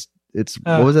understand. It's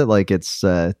what was it? Like, it's,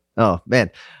 oh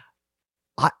man,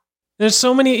 There's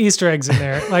so many Easter eggs in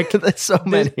there. Like, there's so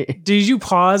many. did you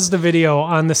pause the video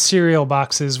on the cereal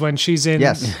boxes when she's in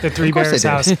Yes. the Three Of course Bears I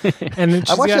house? did. And then I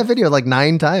she's watched got- that video like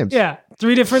 9 times. Yeah,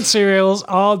 3 different cereals,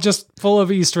 all just full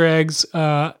of Easter eggs.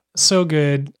 So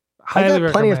good. I Highly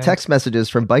got plenty of recommend. text messages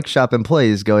from bike shop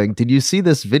employees going, did you see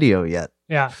this video yet?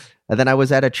 Yeah, And then I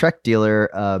was at a Trek dealer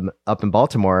up in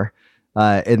Baltimore,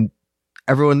 and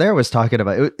everyone there was talking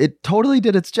about it. It totally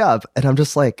did its job. And I'm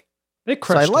just like, they so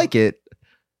crushed I like it.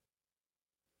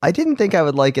 I didn't think I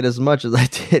would like it as much as I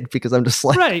did because I'm just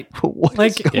like, Right. what is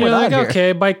Like, going you're on like, here?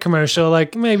 okay, bike commercial,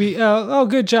 like maybe, oh,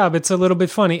 good job. It's a little bit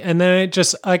funny. And then it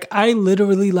just, like, I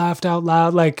literally laughed out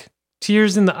loud, like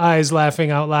tears in the eyes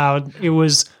laughing out loud. It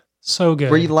was so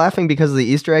good. Were you laughing because of the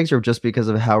Easter eggs or just because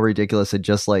of how ridiculous it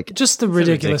just like, Just the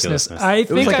ridiculousness. ridiculousness. I it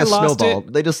was think like I a lost snowball.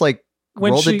 it They just like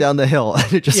when rolled she- it down the hill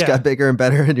and it just Yeah. got bigger and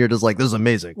better. And you're just like, this is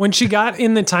amazing. when she got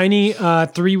in the tiny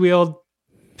 3-wheeled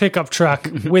pickup truck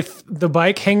with the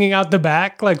bike hanging out the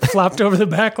back, like flopped over the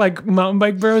back like mountain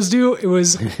bike bros do. It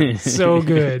was so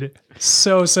good.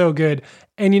 So good.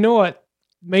 And you know what?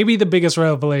 Maybe the biggest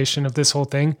revelation of this whole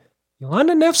thing,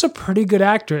 Yolanda Neff's a pretty good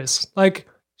actress. Like,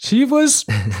 she was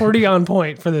pretty on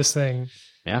point for this thing.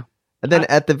 And then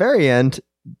at the very end,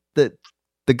 the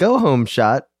go home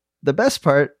shot, the best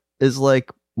part is like,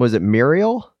 was it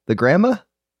Muriel, the grandma,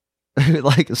 who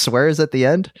like swears at the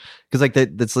end? Because like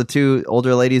that's the 2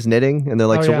 older ladies knitting, and they're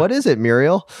like, Oh, so yeah. what is it,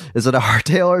 Muriel? Is it a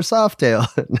hardtail or a softtail?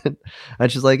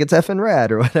 And she's like, it's effing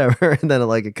rad or whatever. And then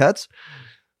it cuts.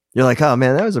 You're like, oh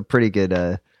man, that was a pretty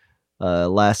good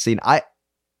last scene. I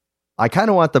kind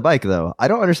of want the bike though. I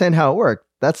don't understand how it worked.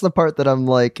 that's the part that I'm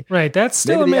like, Right. That's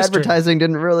still maybe a the mystery. advertising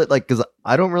didn't really like, because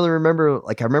I don't really remember.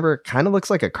 Like, I remember it kind of looks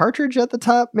like a cartridge at the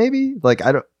top, maybe. Like,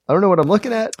 I don't know what I'm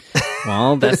looking at.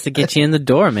 Well, that's to get you in the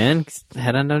door, man.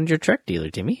 Head on down to your truck dealer,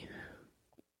 Timmy.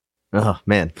 Oh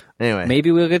man. Anyway,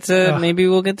 Maybe we'll get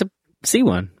to see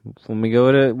one when we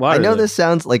go to I Waterloo. know this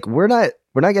sounds like we're not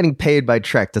getting paid by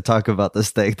Trek to talk about this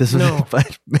thing. This was, No.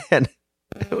 but man,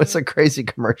 it was a crazy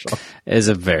commercial. is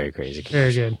a very crazy.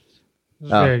 Very good. Oh.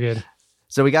 Very good.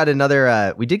 So we got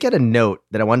another. We did get a note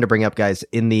that I wanted to bring up, guys,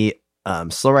 in the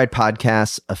Slow Ride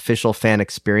Podcast official fan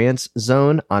experience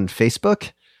zone on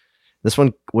Facebook. This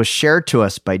one was shared to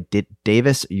us by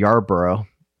Davis Yarborough.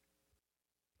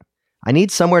 I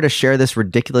need somewhere to share this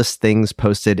ridiculous things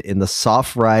posted in the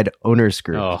Soft Ride Owners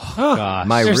Group. Oh, Oh, gosh.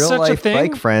 My There's real such a life thing?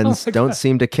 bike friends Oh my don't God.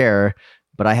 seem to care,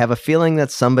 but I have a feeling that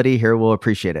somebody here will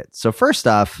appreciate it. So first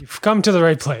off, You've come to the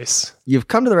right place. you've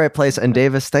come to the right place. And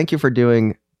Davis, thank you for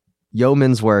doing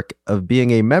yeoman's work of being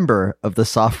a member of the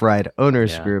Soft Ride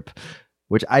Owners Yeah. Group,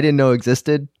 which I didn't know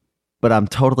existed, but I'm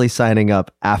totally signing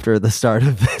up after the start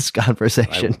of this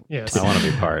conversation. Yes. I want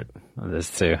to be part of this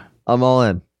too. I'm all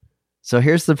in. So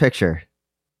here's the picture.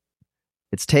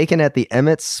 It's taken at the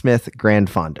Emmett Smith Grand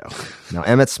Fondo. Now,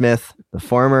 Emmett Smith, the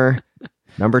former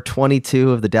number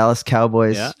 22 of the Dallas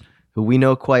Cowboys, Yeah. who we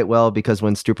know quite well because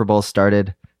when Super Bowl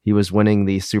started, he was winning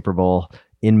the Super Bowl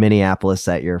in Minneapolis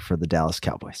that year for the Dallas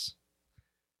Cowboys.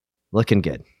 Looking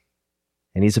good.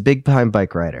 And he's a big time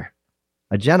bike rider.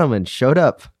 A gentleman showed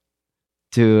up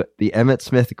to the Emmett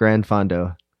Smith Grand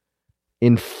Fondo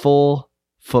in full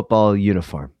football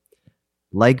uniform.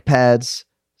 Leg pads,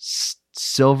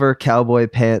 silver cowboy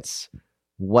pants,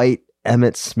 white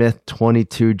Emmett Smith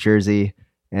 22 jersey,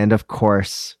 and of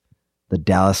course, the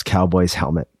Dallas Cowboys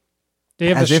helmet. Do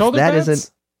you have As the if shoulder that pads?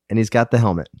 isn't- And he's got the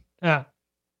helmet. Ah,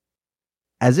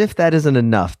 As if that isn't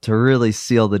enough to really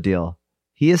seal the deal,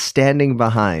 he is standing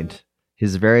behind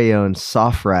his very own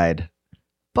Soft Ride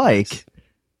bike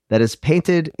that is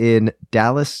painted in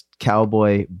Dallas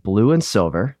Cowboy blue and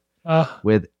silver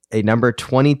with a number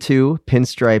 22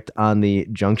 pinstriped on the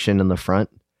junction in the front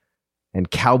and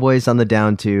Cowboys on the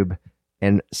down tube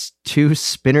and two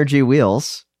Spinergy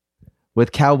wheels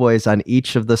with Cowboys on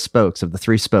each of the spokes of the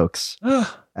three spokes.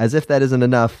 As if that isn't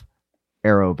enough,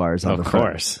 aero bars on Of the front.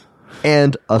 course.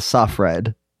 And a Soft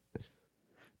Ride.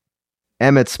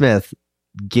 Emmett Smith,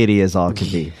 giddy as all can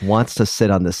be, wants to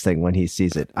sit on this thing when he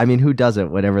sees it. I mean, who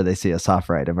doesn't whenever they see a Soft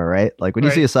Ride? Am I right? Like when you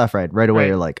Right. see a Soft Ride, right away Right.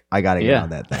 you're like, I gotta get Yeah. on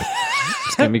that thing.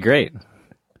 It's going to be great.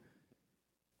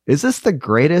 Is this the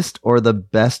greatest or the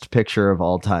best picture of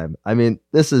all time? I mean,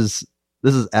 this is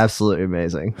absolutely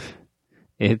amazing.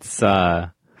 It's, it's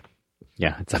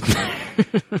up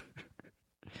there.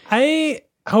 I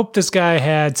hope this guy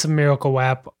had some Miracle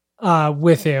Wrap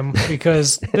with him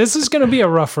because this is going to be a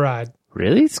rough ride.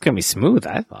 Really? It's going to be smooth,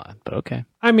 I thought, but okay.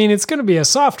 I mean, it's going to be a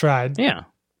soft ride, Yeah.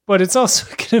 but it's also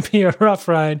going to be a rough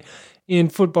ride in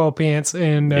football pants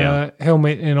and Yeah.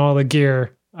 helmet and all the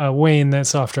gear weighing that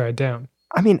soft ride down.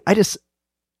 I mean,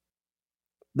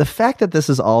 the fact that this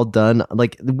is all done,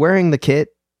 like wearing the kit,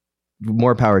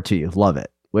 more power to you. Love it.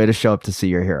 Way to show up to see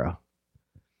your hero.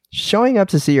 Showing up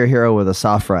to see your hero with a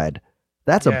Soft Ride,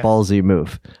 that's a Yeah. ballsy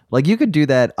move. Like you could do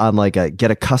that on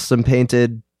get a custom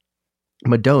painted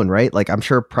Madone, right? Like I'm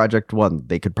sure Project One,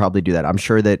 they could probably do that. I'm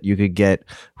sure that you could get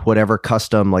whatever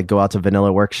custom, like go out to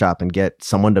Vanilla Workshop and get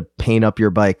someone to paint up your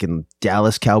bike in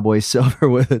Dallas Cowboys silver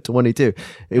with a 22.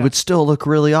 It would still look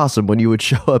really awesome when you would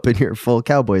show up in your full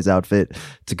Cowboys outfit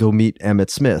to go meet Emmett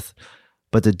Smith.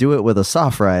 But to do it with a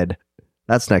Soft Ride,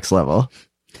 that's next level.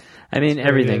 I mean, very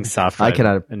everything's good. soft I ride.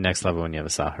 cannot- Next level when you have a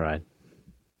soft ride.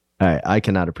 All right, I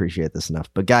cannot appreciate this enough.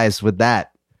 But guys, with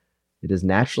that, it is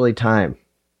naturally time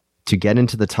to get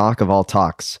into the talk of all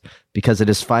talks because it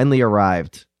has finally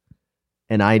arrived.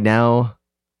 And I now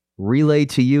relay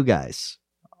to you guys,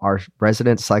 our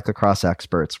resident cyclocross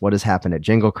experts, what has happened at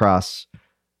Jingle Cross,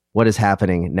 what is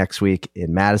happening next week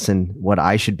in Madison, what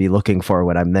I should be looking for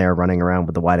when I'm there running around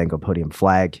with the wide angle podium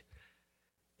flag.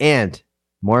 And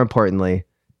more importantly,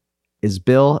 is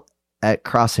Bill at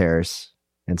Crosshairs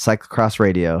and Cyclocross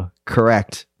Radio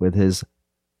correct with his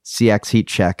CX Heat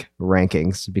Check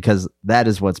rankings? Because that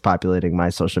is what's populating my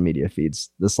social media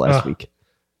feeds this last week.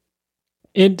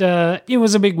 It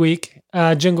was a big week.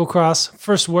 Jingle Cross,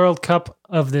 first World Cup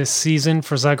of this season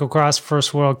for cyclocross,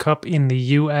 first World Cup in the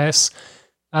U.S.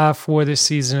 For this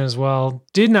season as well.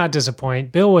 Did not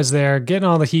disappoint. Bill was there, getting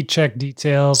all the heat check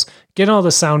details, getting all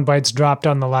the sound bites dropped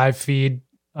on the live feed,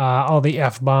 all the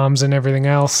F-bombs and everything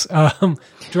else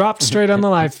dropped straight on the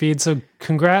live feed. So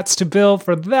congrats to Bill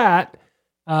for that.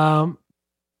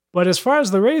 But as far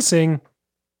as the racing,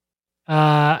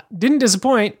 Didn't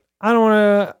disappoint. I don't want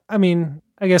to. I mean,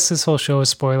 I guess this whole show is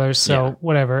spoilers, so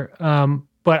whatever.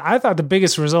 But I thought the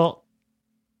biggest result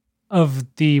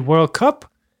of the World Cup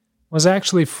was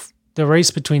actually the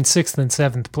race between 6th and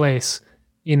 7th place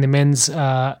in the men's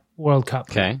World Cup.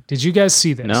 Okay. Did you guys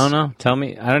see this? No. Tell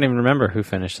me. I don't even remember who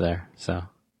finished there.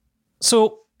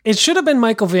 So it should have been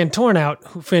Michael Van Toornout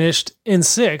who finished in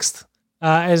 6th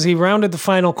as he rounded the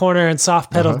final corner and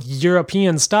soft pedaled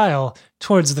European style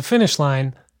towards the finish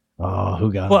line. Oh,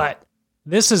 who got it? But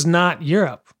this is not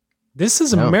Europe. This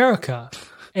is America.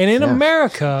 And in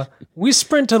America, we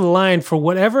sprint to the line for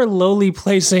whatever lowly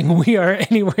placing we are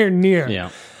anywhere near. Yeah.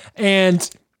 And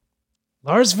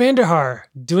Lars van der Haar,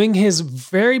 doing his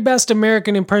very best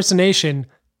American impersonation,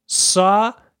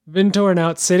 saw Van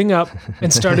Toornout sitting up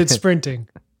and started sprinting.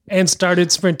 And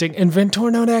Van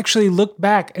Toornout actually looked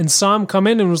back and saw him come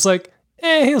in and was like,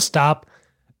 he'll stop.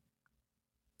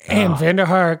 And Van der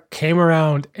Haar came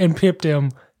around and pipped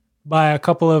him by a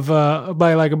couple of,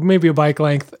 maybe a bike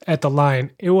length at the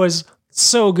line. It was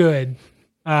so good.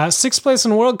 6th place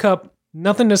in the World Cup,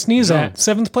 nothing to sneeze at.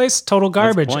 7th place, total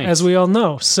garbage, as we all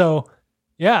know. So,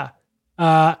 yeah.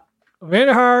 Van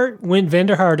der Haar went Van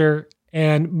der Harder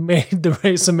and made the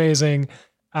race amazing.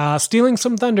 Stealing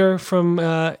some thunder from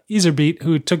Iserbeat,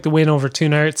 who took the win over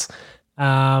Toon Aerts,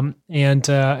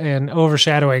 and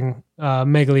overshadowing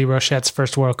Megali Rochette's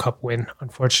first World Cup win,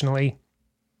 unfortunately.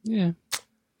 Yeah.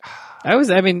 It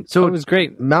was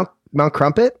great. Mount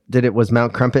Crumpet? Was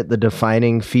Mount Crumpet the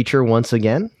defining feature once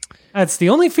again? That's the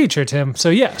only feature, Tim. So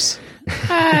yes.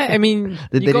 You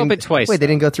go up it twice. Wait, they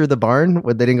didn't go through the barn?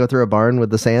 They didn't go through a barn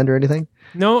with the sand or anything?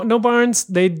 No barns.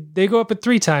 They go up it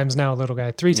 3 times now, little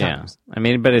guy. 3 times.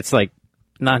 Yeah. But it's like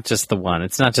not just the one.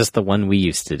 It's not just the one we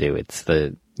used to do. It's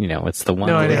the it's the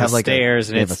one where they have stairs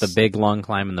and it's the big long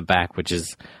climb in the back, which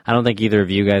is I don't think either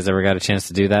of you guys ever got a chance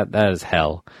to do that. That is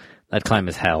hell. That climb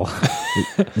is hell.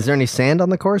 Is there any sand on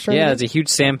the course right now? Yeah, it's a huge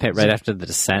sand pit right after the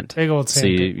descent. Big old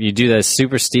sand pit. You do that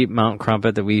super steep Mount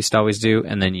Crumpet that we used to always do,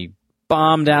 and then you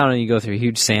bomb down and you go through a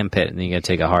huge sand pit, and then you got to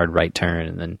take a hard right turn,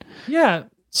 and then... Yeah,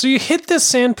 so you hit this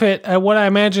sand pit at what I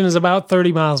imagine is about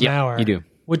 30 miles an hour. You do.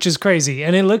 Which is crazy,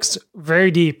 and it looks very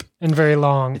deep and very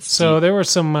long. So there were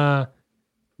some...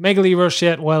 Megali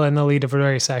Rochette, well in the lead of the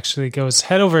race, actually goes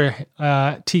head over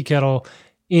tea kettle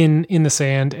in the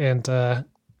sand, and...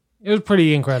 it was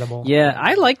pretty incredible. Yeah,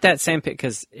 I like that sand pit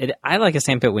because I like a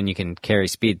sand pit when you can carry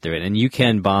speed through it and you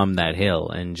can bomb that hill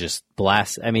and just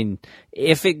blast. I mean,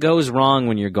 if it goes wrong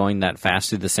when you're going that fast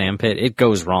through the sand pit, it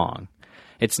goes wrong.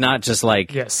 It's not just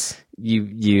like you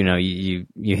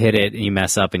hit it and you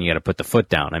mess up and you got to put the foot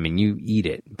down. I mean, you eat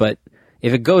it. But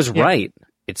if it goes right,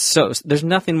 there's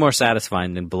nothing more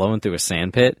satisfying than blowing through a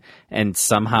sand pit and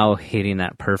somehow hitting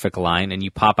that perfect line, and you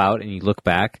pop out and you look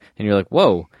back and you're like,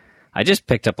 whoa. I just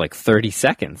picked up like 30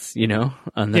 seconds,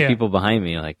 on the people behind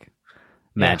me. Like,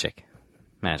 magic.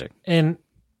 Magic. And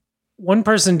one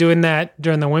person doing that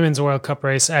during the Women's World Cup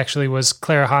race actually was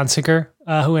Clara Honsinger,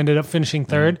 who ended up finishing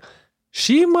 3rd.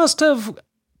 She must have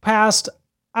passed,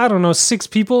 6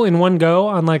 people in one go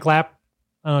on like lap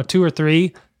 2 or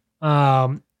 3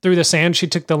 through the sand. She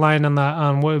took the line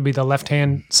on what would be the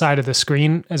left-hand side of the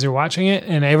screen as you're watching it,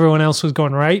 and everyone else was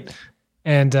going right.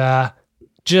 And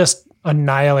just...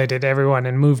 annihilated everyone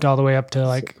and moved all the way up to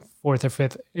like 4th or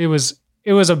 5th. It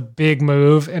was a big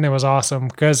move, and it was awesome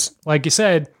because, like you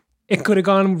said, it could have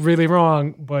gone really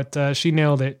wrong, but she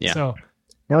nailed it. Yeah. So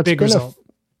now big result.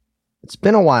 It's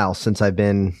been a while since I've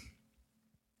been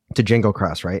to Jingle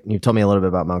Cross, right? And you told me a little bit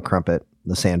about Mount Crumpet,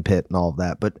 the sand pit, and all of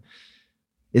that. But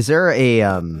is there are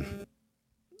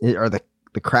the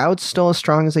crowds still as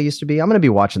strong as they used to be? I'm going to be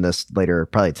watching this later,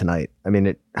 probably tonight. I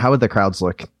mean, how would the crowds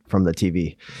look from the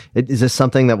TV? Is this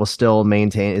something that will still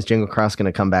maintain? Is Jingle Cross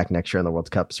going to come back next year on the World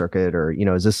Cup circuit, or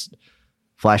is this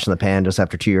flash in the pan just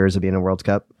after 2 years of being in World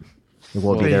Cup?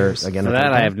 We'll be there again. For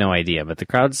that, I have no idea, but the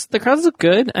crowds look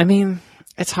good. I mean,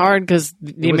 it's hard because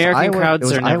the American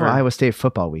crowds are never Iowa State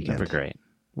football weekend. Never great.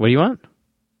 What do you want?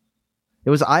 It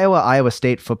was Iowa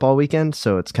State football weekend,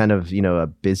 so it's kind of a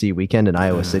busy weekend in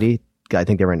Iowa City. I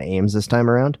think they were in Ames this time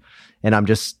around, and I'm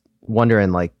just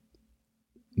wondering, like,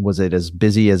 was it as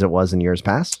busy as it was in years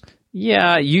past?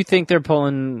 Yeah, you think they're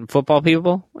pulling football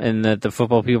people and that the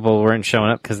football people weren't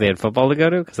showing up because they had football to go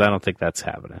to? Because I don't think that's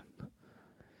happening.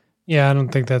 Yeah, I don't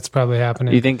think that's probably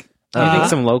happening. You think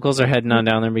some locals are heading on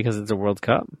down there because it's a World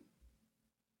Cup?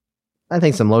 I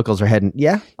think some locals are heading.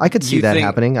 Yeah, I could see that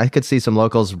happening. I could see some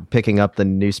locals picking up the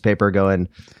newspaper going,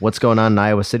 what's going on in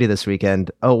Iowa City this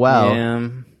weekend? Oh, wow. Yeah.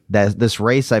 This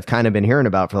race I've kind of been hearing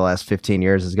about for the last 15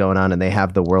 years is going on, and they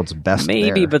have the world's best.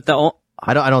 Maybe, there. but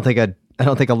I don't think I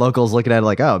don't think a local's looking at it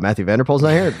like, oh, Matthew Vanderpool's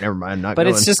not here. Never mind, not But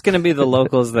going. it's just going to be the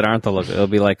locals that aren't the locals. It'll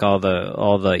be like all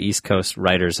the East Coast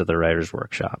writers at the Writers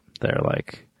Workshop. They're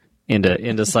like into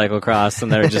cyclocross,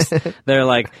 and they're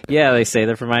like, yeah, they say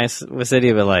they're from Iowa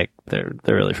City, but like they're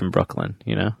really from Brooklyn,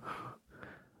 you know?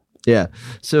 Yeah.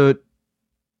 So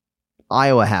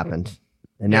Iowa happened,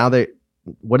 and now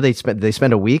what do they spend? Do they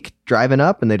spend a week driving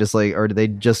up, and they just like, or do they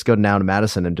just go down to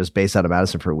Madison and just base out of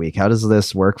Madison for a week? How does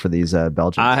this work for these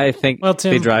Belgians? I think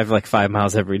Tim, they drive like 5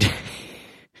 miles every day.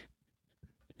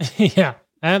 Yeah,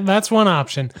 that's one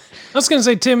option. I was going to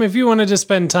say, Tim, if you wanted to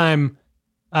spend time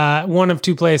one of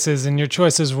two places and your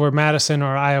choices were Madison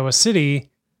or Iowa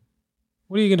City,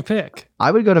 what are you going to pick?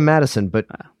 I would go to Madison, but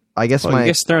I guess Well, my you're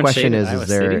just throwing question shade at is Iowa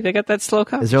there City. They got that slow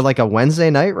car. is there like a Wednesday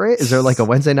night race? Is there like a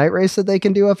Wednesday night race that they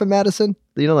can do up in Madison?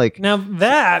 You know, like Now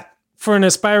that, for an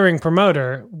aspiring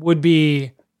promoter, would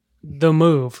be the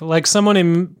move. Like someone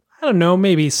in, I don't know,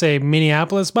 maybe say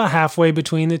Minneapolis, about halfway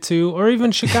between the two, or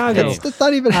even Chicago, that's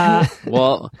not even.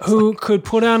 Well, who could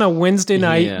put on a Wednesday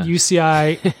night Yeah.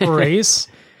 UCI race.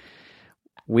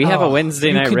 we have a Wednesday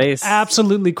you night could race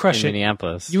absolutely in crush it.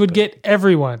 Minneapolis. You would get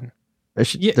everyone. there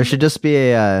should just be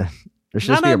a. There should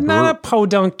just be a. Not a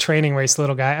podunk training race,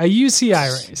 little guy. A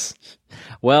UCI race.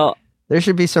 Well, There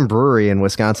should be some brewery in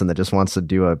Wisconsin that just wants to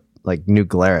do a like New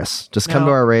Glarus. Just come No.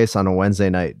 to our race on a Wednesday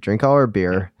night, drink all our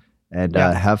beer, and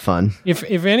have fun. If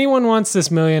anyone wants this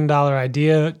 $1 million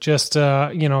idea, just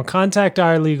contact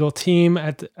our legal team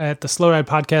at the Slow Ride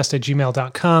Podcast at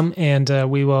gmail.com, and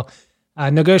we will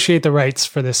negotiate the rights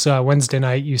for this Wednesday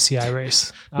night UCI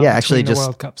race. Yeah, actually, between the just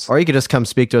World Cups. or you could just come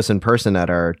speak to us in person at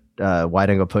our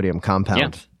Wide Angle Podium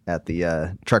compound at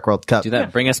the Trek World Cup. do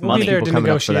that. Bring us We'll money. be there to people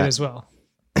coming up for negotiate that. as well.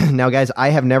 Now, guys, I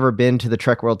have never been to the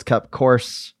Trek World Cup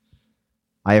course.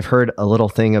 I have heard a little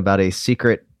thing about a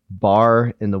secret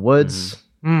bar in the woods.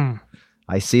 Mm.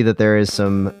 I see that there is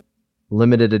some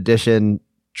limited edition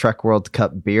Trek World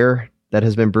Cup beer that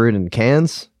has been brewed in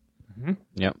cans.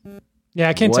 Yep. Yeah,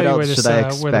 I can't What tell you else where this should I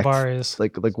where the expect? bar is.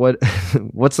 Like what?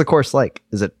 What's the course like?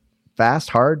 Is it fast,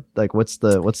 hard? Like what's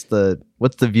the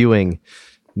viewing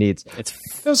needs?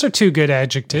 Those are two good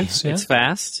adjectives. Yeah. It's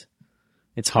fast.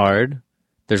 It's hard.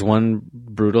 There's one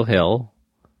brutal hill.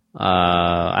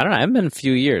 I don't know. I haven't been in a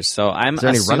few years, so I'm Is there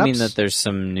any assuming run-ups?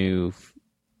 that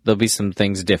there'll be some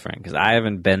things different because I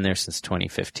haven't been there since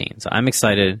 2015. So I'm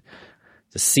excited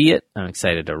to see it. I'm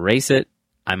excited to race it.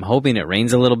 I'm hoping it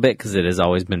rains a little bit because it has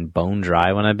always been bone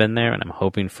dry when I've been there, and I'm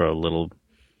hoping for a little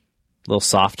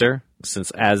softer.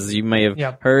 Since, as you may have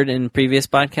Yep. heard in previous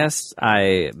podcasts,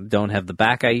 I don't have the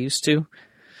back I used to.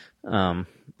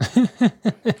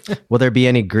 Will there be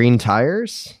any green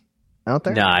tires out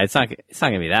there? No, it's not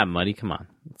gonna be that muddy. Come on,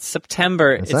 it's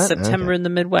September. Is It's that? September Okay. in the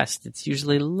Midwest. It's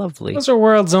usually lovely. Those are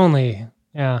worlds only.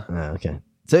 Yeah. Oh, okay.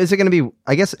 So is it going to be?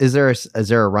 I guess is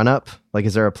there a run up? Like,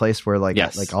 is there a place where like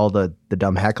Yes. like all the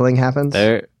dumb heckling happens?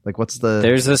 Like, what's the?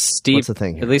 There's a steep. what's the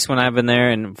thing here? At least when I've been there,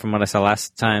 and from what I saw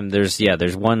last time, there's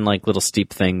one like little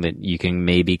steep thing that you can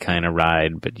maybe kind of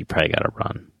ride, but you probably got to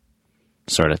run,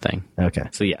 sort of thing. Okay.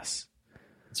 So yes,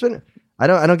 It's been. I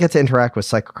don't get to interact with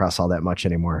cyclocross all that much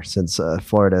anymore since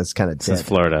Florida is kind of dead Since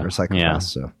Florida, for cyclocross. yeah.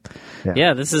 So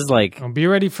yeah. This is like Well, be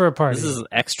ready for a party. this is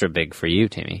extra big for you,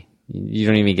 Timmy. You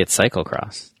don't even get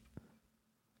cyclocross.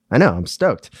 I know I'm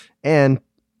stoked, and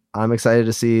I'm excited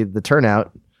to see the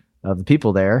turnout of the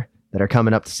people there that are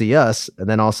coming up to see us, and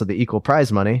then also the equal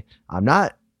prize money. I'm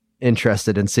not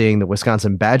interested in seeing the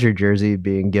Wisconsin Badger jersey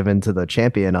being given to the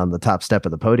champion on the top step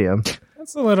of the podium.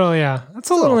 That's a little, yeah. That's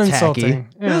a little little tacky. insulting.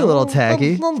 It's a little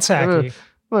tacky. A little tacky. I'm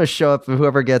going to show up.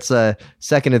 Whoever gets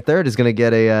second and third is going to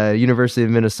get a University of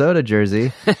Minnesota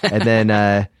jersey, and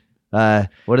then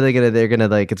what are they going to? They're going to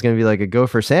like it's going to be like a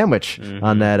gopher sandwich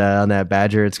on that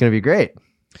Badger. It's going to be great.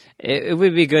 It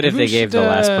would be good if Maybe they we gave should, the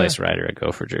last place rider a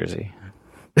Gopher jersey.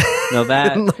 No,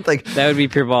 that Like, that would be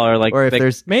pure ball. Or like, or if they,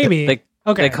 there's Maybe. they,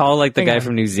 Okay. they call like the Hang guy on.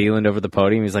 from New Zealand over the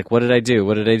podium. He's like, "What did I do?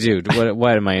 What did I do?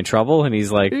 What am I in trouble?" And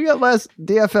he's like, you got last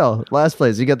DFL last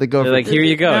place. You got the gopher. "They're like, here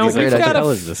you go." Now, And he's like, we've "What got the a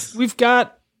hell f- is this?" We've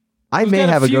got, I we've may got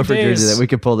a have a few gopher days. jersey that we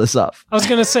could pull this off. I was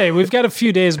going to say, we've got a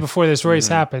few days before this race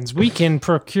happens. We can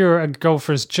procure a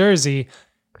Gophers jersey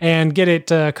and get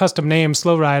it custom named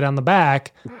Slow Ride on the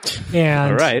back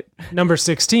and All right. number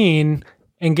 16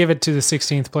 and give it to the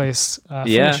 16th place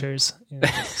Yeah. finishers.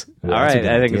 All right,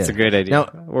 I think it's a great idea. Now-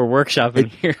 We're workshopping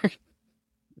here.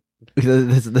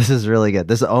 This is really good.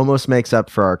 This almost makes up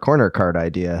for our corner card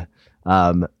idea.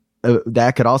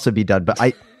 That could also be done, but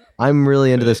I'm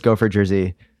really into this gopher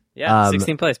jersey. Yeah, Um,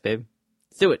 16th place, babe.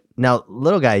 Let's do it. Now,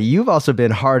 little guy, you've also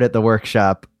been hard at the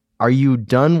workshop are you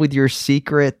done with your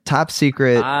top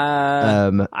secret? I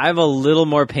have a little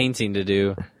more painting to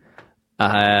do.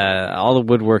 All the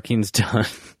woodworking's done.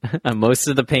 Most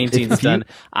of the painting's done.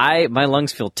 My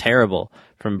lungs feel terrible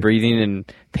from breathing in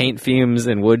paint fumes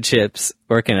and wood chips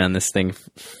working on this thing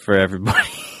for everybody.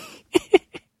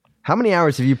 How many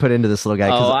hours have you put into this little guy?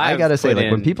 Because I gotta say, like,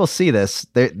 when people see this,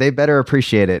 they better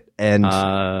appreciate it, and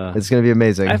it's gonna be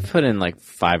amazing. I've put in like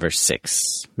 5 or 6,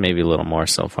 maybe a little more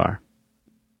so far.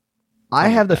 I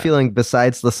have the feeling,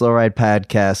 besides the Slow Ride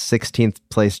Podcast 16th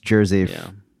place jersey,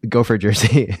 Gopher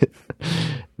jersey,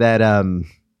 that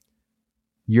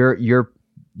your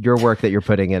work that you're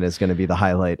putting in is going to be the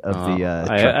highlight of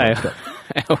the.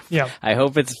 I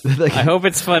hope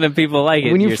it's fun and people like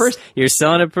it. When you're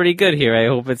selling it pretty good here. I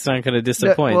hope it's not going to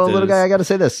disappoint. Well, little guy, I got to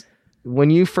say this: when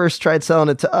you first tried selling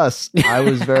it to us, I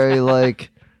was very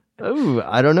like, "Oh,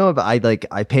 I don't know," but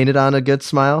I painted on a good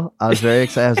smile. I was very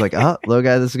excited. I was like, "Oh, little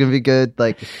guy, this is going to be good."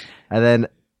 Like, and then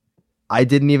I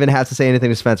didn't even have to say anything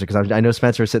to Spencer because I know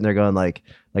Spencer was sitting there going like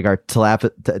our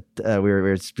we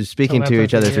were speaking to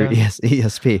each other through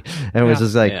ESP, and it was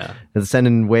just like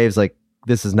sending waves like,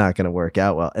 this is not going to work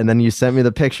out well. And then you sent me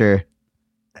the picture,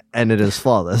 and it is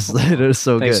flawless. It is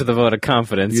so Thanks good. for the vote of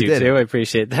confidence, you too. I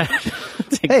appreciate that.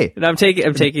 Hey, I'm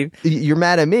taking. You're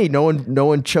mad at me. No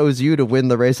one chose you to win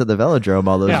the race at the Velodrome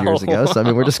all those years ago. So I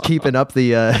mean, we're just keeping up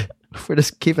the. We're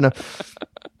just keeping up.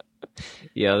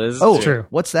 Yeah, this is true.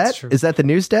 What's that? Is that the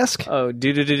news desk? Oh,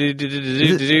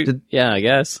 yeah, I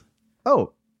guess.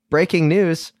 Oh, breaking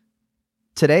news.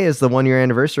 Today is the 1-year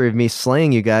anniversary of me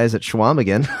slaying you guys at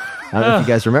Schwamigan. I don't know if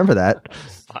you guys remember that.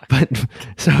 But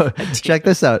so check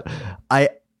this out. I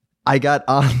got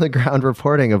on the ground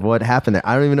reporting of what happened there.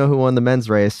 I don't even know who won the men's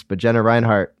race, but Jenna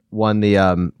Reinhardt won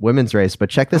the women's race. But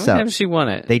check this out. How she won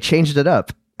it? They changed it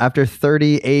up. After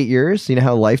 38 years, you know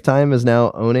how Lifetime is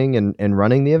now owning and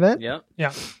running the event? Yeah.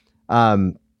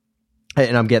 And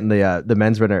I'm getting the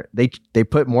men's winner. They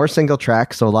put more single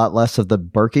track, so a lot less of the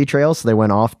Berkey trail. So they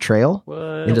went off trail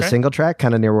into single track,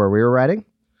 kind of near where we were riding.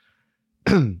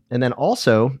 And then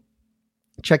also,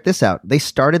 check this out. They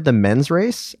started the men's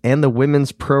race and the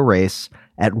women's pro race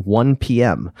at 1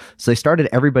 p.m. So they started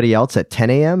everybody else at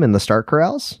 10 a.m. in the start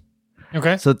corrals.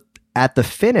 Okay. So at the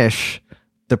finish,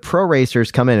 the pro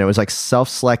racers come in. It was like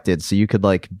self-selected, so you could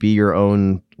like be your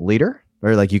own leader,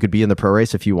 or like you could be in the pro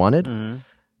race if you wanted. Mm-hmm.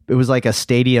 It was like a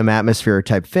stadium atmosphere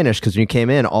type finish because when you came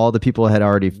in, all the people had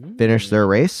already finished their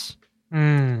race.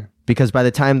 Because by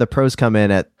the time the pros come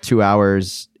in at 2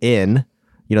 hours in,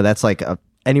 you know, that's like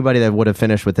anybody that would have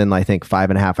finished within, I think,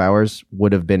 5.5 hours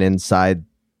would have been inside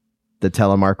the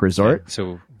Telemark Resort. Yeah,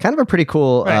 so kind of a pretty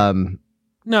cool. Right.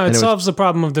 No, it solves the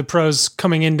problem of the pros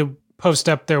coming in to post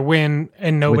up their win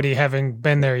and nobody having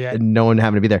been there yet. No one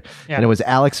having to be there. Yeah. And it was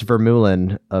Alex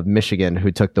Vermeulen of Michigan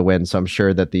who took the win. So I'm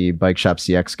sure that the Bike Shop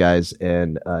CX guys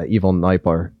and Evil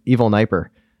Niper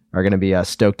are going to be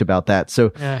stoked about that.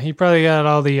 So yeah, he probably got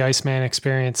all the Iceman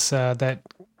experience that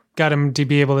got him to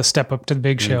be able to step up to the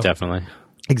big show. Definitely.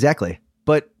 Exactly.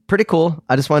 But pretty cool.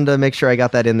 I just wanted to make sure I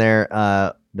got that in there,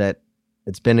 that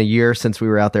it's been a year since we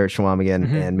were out there at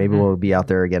Schwamigan, and maybe we'll be out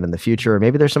there again in the future. Or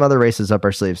maybe there's some other races up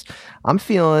our sleeves. I'm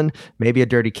feeling maybe a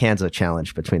Dirty Kansas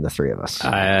challenge between the three of us.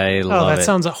 I love it. That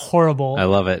sounds horrible. I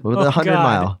love it. With the 100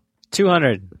 mile.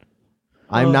 200.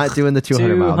 I'm not doing the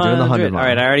 200 mile. I'm doing the 100 mile. All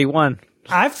right, I already won.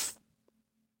 I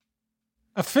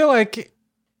feel like,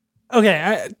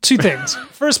 okay, two things.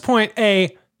 First point,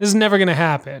 this is never going to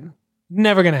happen.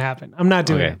 Never going to happen. I'm not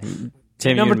doing it.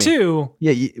 Tim, number two,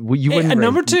 you wouldn't.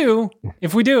 Number two,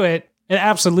 if we do it, it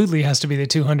absolutely has to be the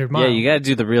 200 mile. Yeah, you got to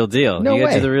do the real deal. No you got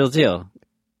to way. do the real deal.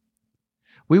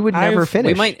 We would never finish.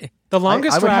 We might. The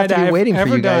longest ride I've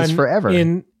ever done forever.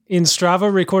 In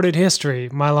Strava recorded history,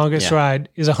 my longest ride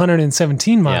is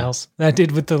 117 miles. That I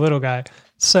did with the little guy.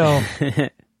 So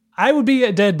I would be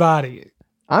a dead body.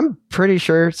 I'm pretty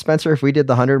sure, Spencer, if we did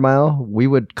the 100 mile, we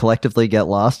would collectively get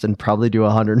lost and probably do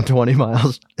 120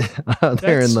 miles out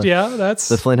there in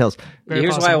the Flint Hills.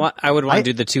 Here's why I would want to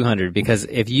do the 200, because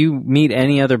if you meet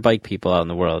any other bike people out in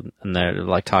the world and they're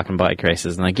like talking bike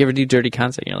races and like, you ever do Dirty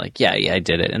Kansas? You're like, yeah, I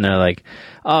did it. And they're like,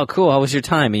 oh, cool. How was your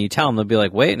time? And you tell them, they'll be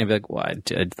like, wait. And they'll be like, well, I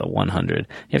did the 100.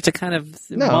 You have to kind of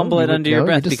mumble it under your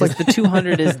breath because the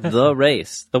 200 is the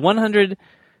race. The 100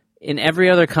 in every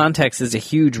other context is a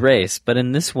huge race, but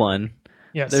in this one,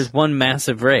 there's one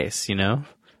massive race, you know?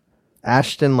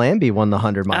 Ashton Lambie won the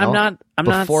 100 mile. I'm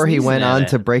before he went on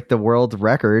to break the world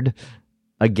record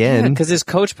again. Because his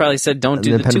coach probably said, don't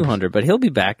do the 200, but he'll be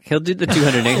back. He'll do the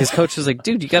 200. And his coach was like,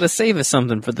 dude, you got to save us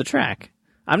something for the track.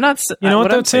 I'm not, you know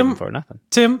what though, Tim? For nothing.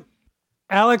 Tim,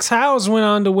 Alex Howes went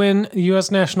on to win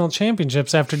U.S. national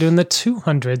championships after doing the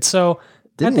 200. So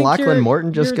Didn't Lachlan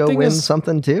Morton just go win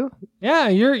something too? Yeah,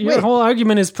 your whole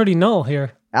argument is pretty null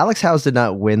here. Alex Howes did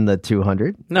not win the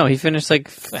 200. No, he finished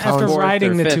like after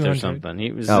riding the 200 or something.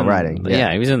 He was riding.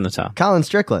 Yeah, he was in the top. Colin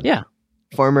Strickland. Yeah,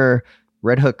 former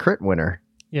Red Hook Crit winner.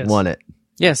 Yes. Won it.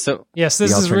 Yeah, so yes,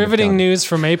 this is riveting news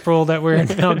from April that we're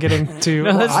now getting to.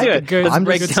 No, let's do it. Let's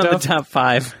break down stuff. the top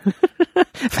 5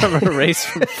 from a race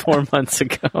from 4 months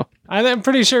ago. I'm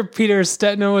pretty sure Peter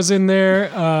Stetno was in there.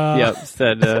 Yep,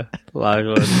 said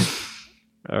Lachlan.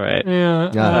 All right. Yeah,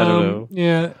 I don't know.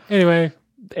 Yeah. Anyway,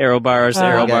 arrow bars,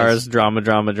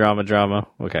 drama.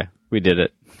 Okay, we did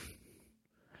it.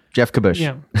 Jeff Kabush.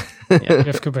 Yeah,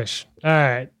 Jeff Kabush. All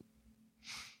right.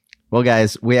 Well,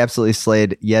 guys, we absolutely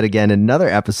slayed yet again another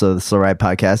episode of the Slow Ride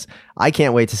Podcast. I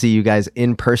can't wait to see you guys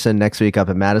in person next week up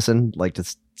in Madison. Like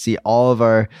to see all of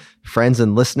our friends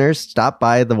and listeners. Stop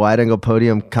by the Wide Angle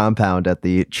Podium compound at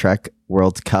the Trek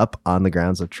World Cup on the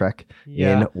grounds of Trek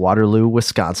in Waterloo,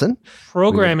 Wisconsin.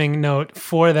 Programming note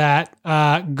for that.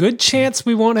 Good chance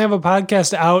we won't have a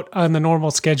podcast out on the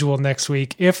normal schedule next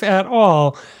week, if at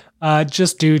all,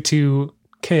 just due to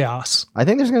chaos. I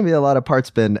think there's going to be a lot of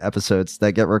Parts Bin episodes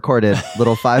that get recorded,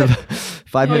 little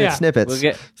 5-minute snippets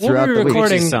throughout we'll the be week.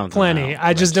 recording plenty.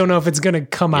 I just don't know if it's going to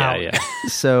come out. Yeah.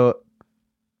 So,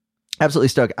 absolutely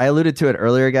stoked. I alluded to it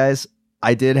earlier, guys.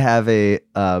 I did have a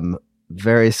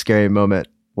very scary moment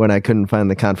when I couldn't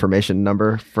find the confirmation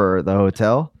number for the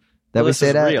hotel that we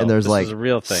stayed at, and there's like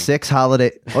 6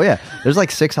 Holiday. Oh yeah, there's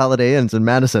like 6 Holiday Inns in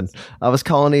Madison. I was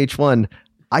calling each one.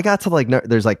 I got to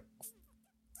there's like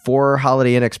 4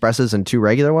 Holiday Inn Expresses and 2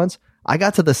 regular ones. I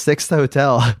got to the 6th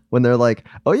hotel when they're like,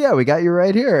 "Oh yeah, we got you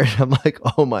right here." And I'm like,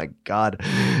 "Oh my god,"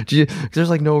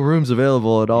 there's like no rooms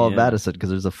available at all in Madison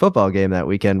because there's a football game that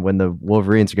weekend when the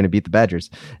Wolverines are going to beat the Badgers.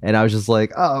 And I was just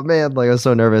like, "Oh man," like I was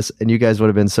so nervous, and you guys would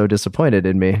have been so disappointed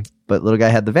in me. But little guy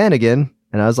had the van again,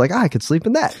 and I was like, I could sleep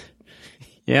in that.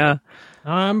 Yeah.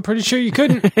 I'm pretty sure you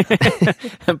couldn't.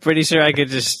 I'm pretty sure I could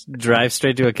just drive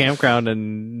straight to a campground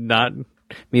and not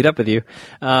meet up with you.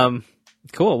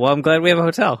 Cool. Well, I'm glad we have a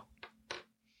hotel.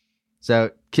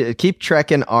 So keep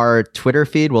trekking our Twitter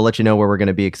feed. We'll let you know where we're going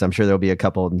to be because I'm sure there'll be a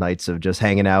couple of nights of just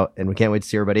hanging out. And we can't wait to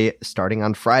see everybody starting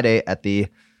on Friday at the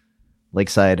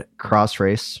Lakeside Cross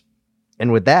Race.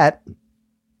 And with that,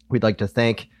 we'd like to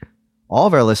thank all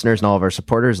of our listeners and all of our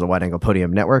supporters of the Wide Angle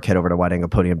Podium Network. Head over to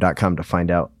wideanglepodium.com to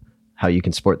find out how you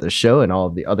can support this show and all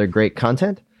of the other great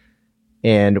content.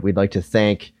 And we'd like to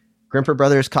thank Grimper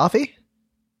Brothers Coffee,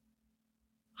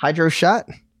 Hydro Shot,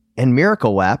 and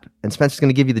Miracle Wap. And Spencer's going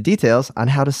to give you the details on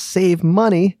how to save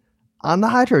money on the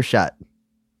Hydro Shot.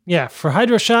 Yeah, for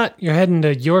Hydro Shot, you're heading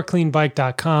to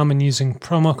yourcleanbike.com and using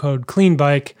promo code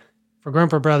CLEANBIKE. For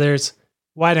Grimper Brothers,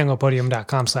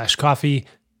 wideanglepodium.com/coffee,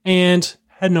 and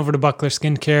heading over to Buckler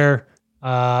Skincare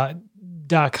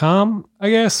 .com, I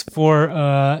guess, for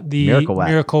the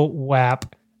Miracle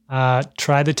Wap.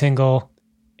 Try the tingle.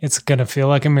 It's going to feel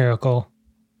like a miracle.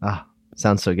 Ah,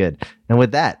 sounds so good. And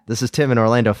with that, this is Tim in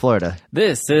Orlando, Florida.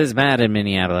 This is Matt in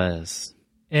Minneapolis.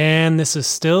 And this is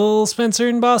still Spencer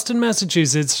in Boston,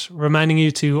 Massachusetts, reminding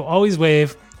you to always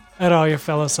wave at all your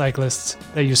fellow cyclists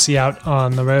that you see out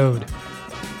on the road.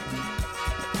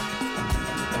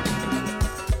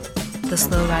 The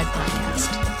Slow Ride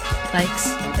Podcast. Bikes,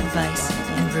 advice,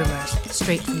 and rumors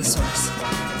straight from the source.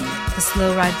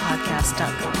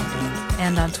 TheSlowRidePodcast.com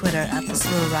and on Twitter at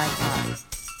TheSlowRidePod.